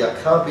 "Haneches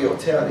hayakar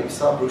biyoter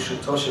hanimsa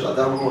b'rushuto shel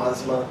adam hu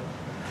hazman."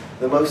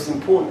 The most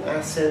important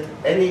asset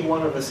any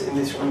one of us in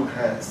this room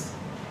has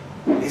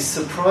is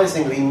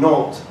surprisingly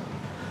not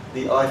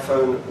the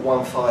iPhone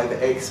 15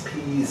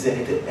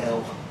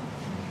 XPZL.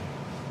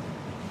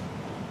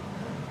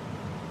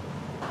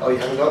 Oh, you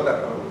haven't got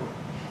that one?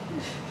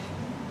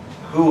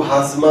 Hu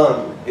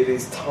hazman, it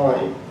is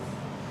time.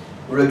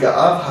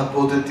 Rega'av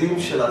habodedim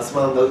shel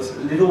hazman, those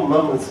little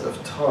moments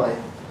of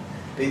time.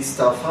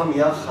 B'tzarfam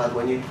yachad,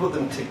 when you put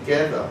them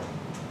together.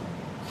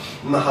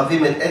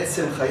 Mahavim et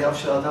etzem chayav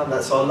shel adam,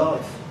 that's our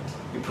life.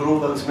 You put all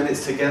those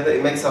minutes together,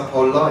 it makes up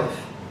our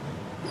life.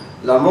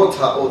 Lamot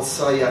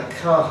ha'otza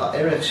yakar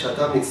ha'erech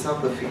sh'adam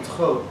nitzav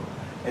b'fitcho.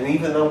 And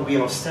even though we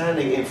are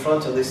standing in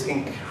front of this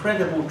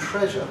incredible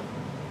treasure,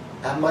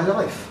 and my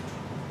life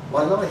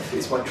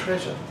is my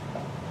treasure.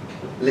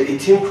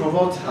 Le'itim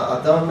krovot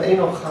ha'adam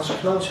eino chash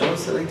klal shelo,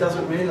 so he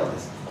doesn't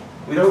realize.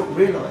 We don't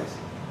realize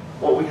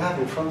what we have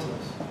in front of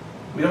us.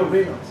 We don't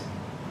realize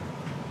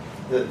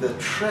the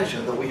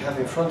treasure that we have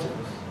in front of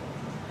us.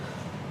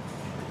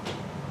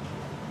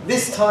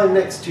 This time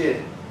next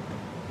year,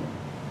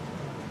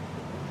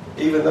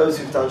 even those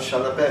who've done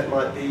Shana Bet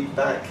might be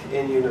back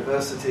in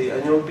university,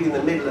 and you'll be in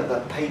the middle of a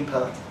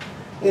paper,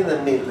 in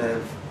the middle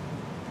of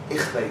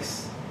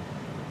Ichves,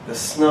 the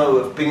snow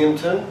of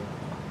Binghamton,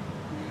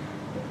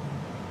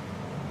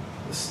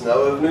 the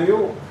snow of New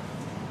York,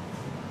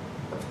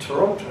 of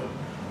Toronto,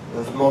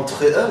 of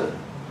Montreal.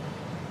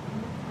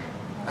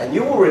 And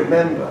you will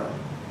remember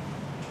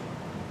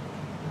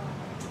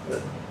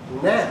that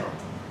now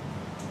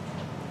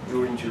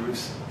you're in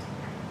Jerusalem.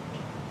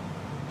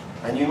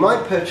 And you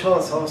might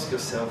perchance ask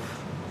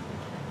yourself,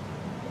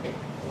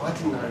 why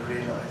didn't I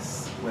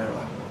realize where I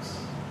was?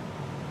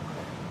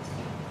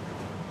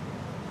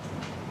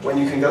 When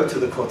you can go to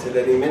the Kotel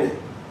any minute.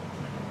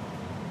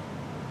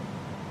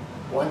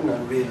 Why didn't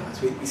I realize?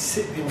 We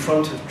sit in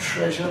front of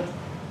treasure,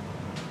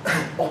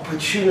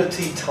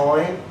 opportunity,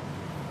 time.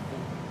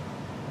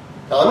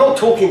 Now, I'm not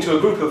talking to a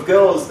group of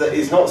girls that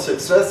is not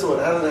successful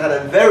and hasn't had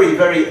a very,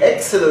 very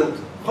excellent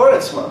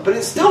Horetz month, but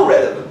it's still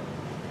relevant.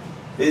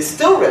 It's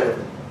still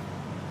relevant.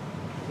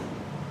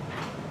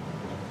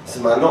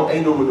 So,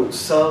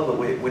 but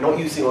we're not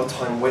using our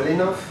time well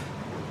enough.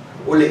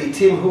 And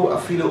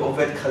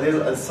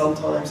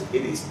sometimes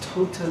it is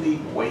totally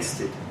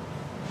wasted.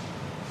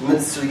 There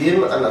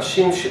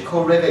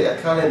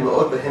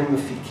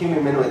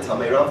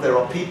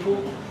are people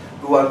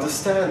who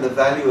understand the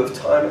value of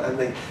time,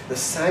 and the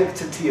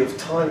sanctity of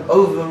time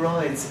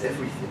overrides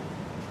everything.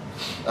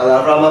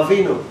 Avraham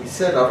Avinu, he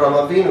said,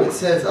 it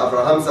says,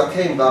 Avraham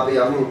Zaken Babi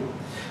Yamin.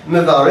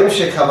 Mevarim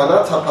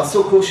shekavanat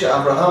hapasuk hu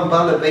she'Avraham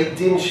ba lebeit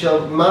din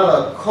shel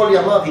mala kol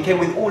yamav. He came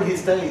with all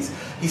his days.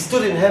 He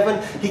stood in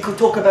heaven. He could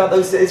talk about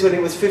those days when he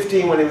was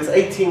 15, when he was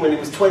 18, when he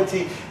was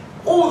 20.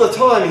 All the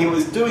time he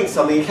was doing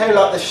something. He came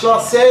like the Shlah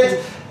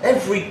said,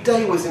 every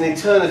day was an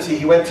eternity.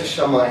 He went to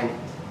Shamayim.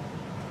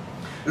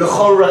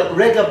 L'chol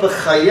rega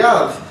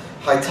b'chayav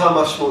hayta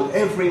mashmut.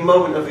 Every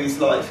moment of his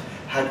life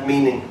had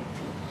meaning.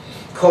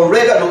 Kol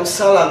rega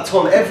nutzal ad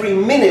tom. Every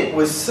minute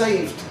was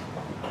saved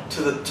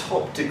to the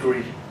top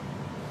degree.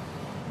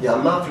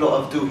 Yamav lo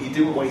avdu. He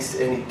didn't waste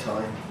any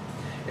time.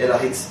 Ela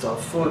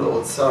hitztarfu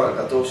lo'otzar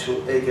hagadosh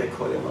hu ege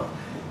kol yamav.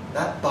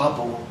 That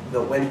bubble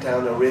that went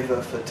down a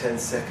river for 10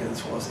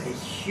 seconds was a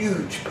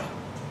huge bubble.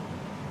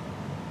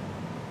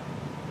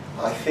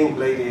 I think,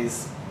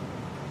 ladies,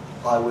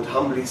 I would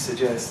humbly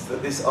suggest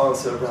that this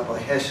answer of Rabbi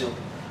Heschel,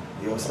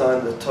 the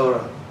Osnaim the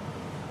Torah,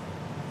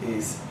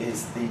 is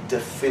the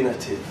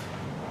definitive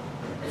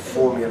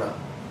formula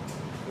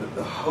that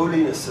the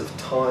holiness of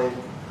time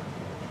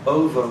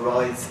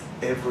overrides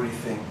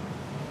everything.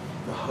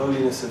 The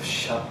holiness of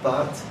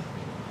Shabbat,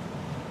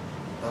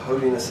 the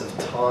holiness of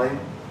time,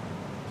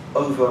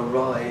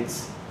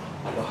 overrides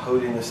the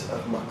holiness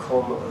of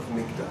Makom, of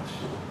Mikdash.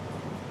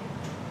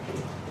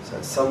 So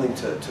it's something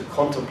to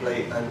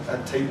contemplate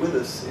and take with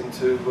us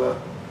into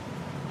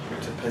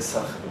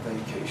Pesach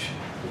vacation.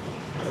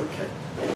 Okay.